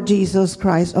true Lord Jesus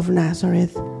Christ of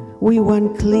Nazareth. We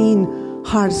want clean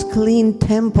hearts, clean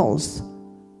temples,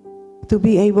 to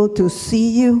be able to see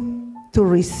you, to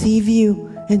receive you,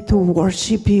 and to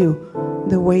worship you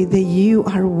the way that you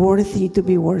are worthy to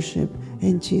be worshipped.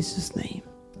 In Jesus' name.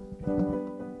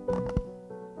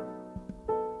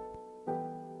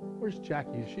 Where's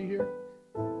Jackie? Is she here?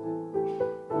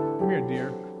 Come here,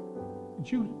 dear.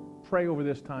 Did you pray over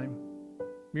this time?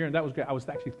 Miriam, that was great. I was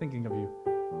actually thinking of you.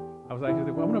 I was actually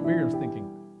thinking, well, I wonder what Miriam's thinking.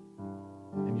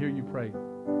 And here you prayed.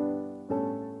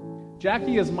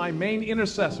 Jackie is my main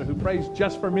intercessor who prays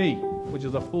just for me, which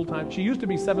is a full-time. She used to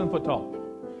be 7 foot tall.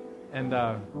 And,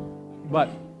 but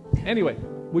anyway,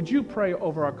 would you pray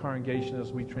over our congregation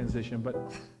as we transition? But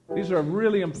these are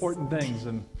really important things.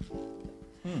 And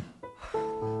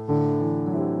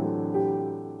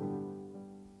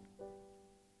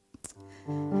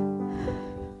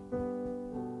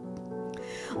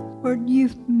Lord,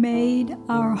 you've made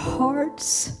our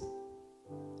hearts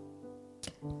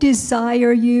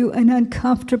desire you and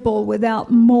uncomfortable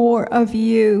without more of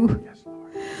you. yes,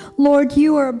 Lord. Lord,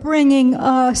 you are bringing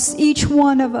us, each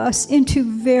one of us, into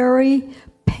very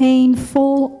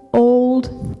painful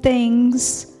old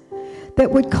things that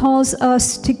would cause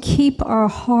us to keep our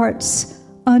hearts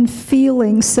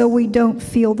unfeeling so we don't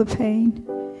feel the pain.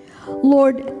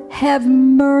 Lord, have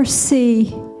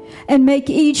mercy and make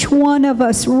each one of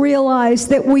us realize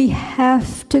that we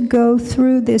have to go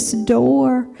through this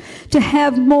door to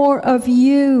have more of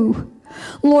you.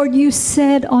 Lord, you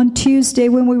said on Tuesday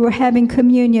when we were having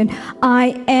communion,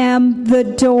 I am the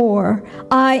door.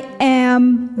 I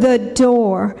am the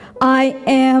door. I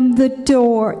am the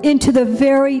door into the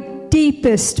very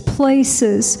deepest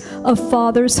places of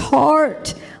Father's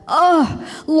heart. Oh,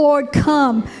 Lord,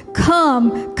 come,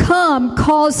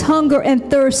 cause hunger and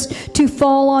thirst to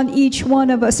fall on each one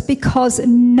of us, because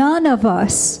none of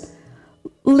us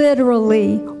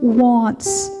literally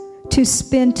wants to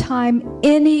spend time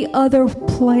any other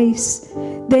place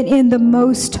than in the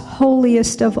most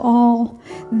holiest of all,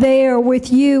 there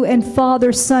with you and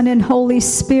Father, Son, and Holy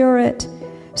Spirit.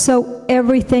 So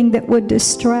everything that would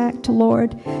distract,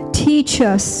 Lord, teach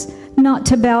us not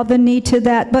to bow the knee to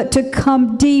that, but to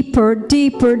come deeper,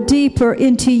 deeper, deeper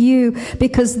into you,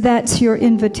 because that's your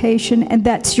invitation and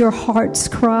that's your heart's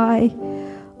cry.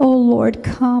 Oh Lord,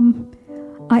 come.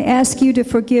 I ask you to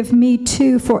forgive me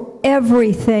too for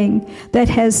everything that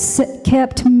has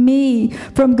kept me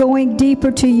from going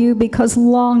deeper to you, because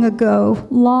long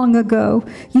ago,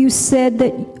 you said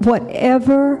that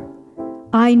whatever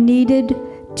I needed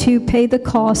to pay the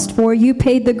cost for, you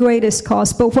paid the greatest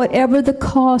cost, but whatever the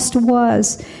cost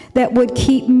was that would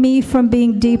keep me from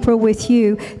being deeper with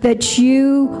you, that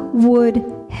you would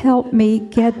help me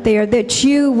get there, that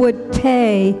you would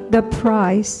pay the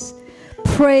price.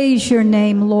 Praise your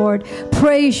name, Lord.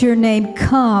 Praise your name.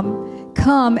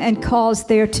 Come and cause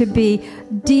there to be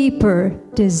deeper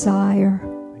desire.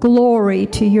 Glory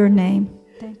to your name.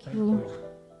 Thank you, Lord.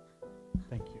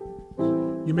 Thank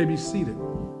you. You may be seated.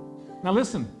 Now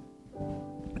listen,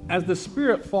 as the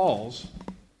Spirit falls,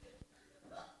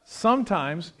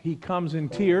 sometimes he comes in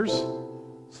tears,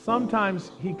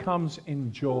 sometimes he comes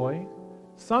in joy,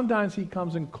 sometimes he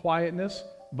comes in quietness.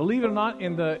 Believe it or not,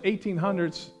 in the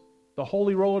 1800s, the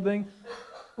holy roller thing,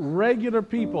 regular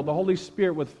people, the Holy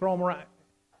Spirit would throw them around.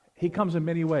 He comes in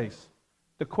many ways.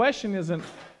 The question isn't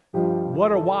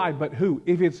what or why, but who.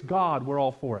 If it's God, we're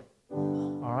all for it.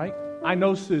 All right? I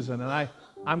know Susan, and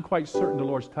I'm quite certain the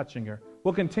Lord's touching her.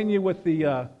 We'll continue with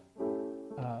the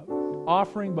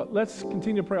offering, but let's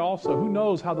continue to pray also. Who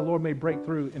knows how the Lord may break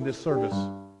through in this service?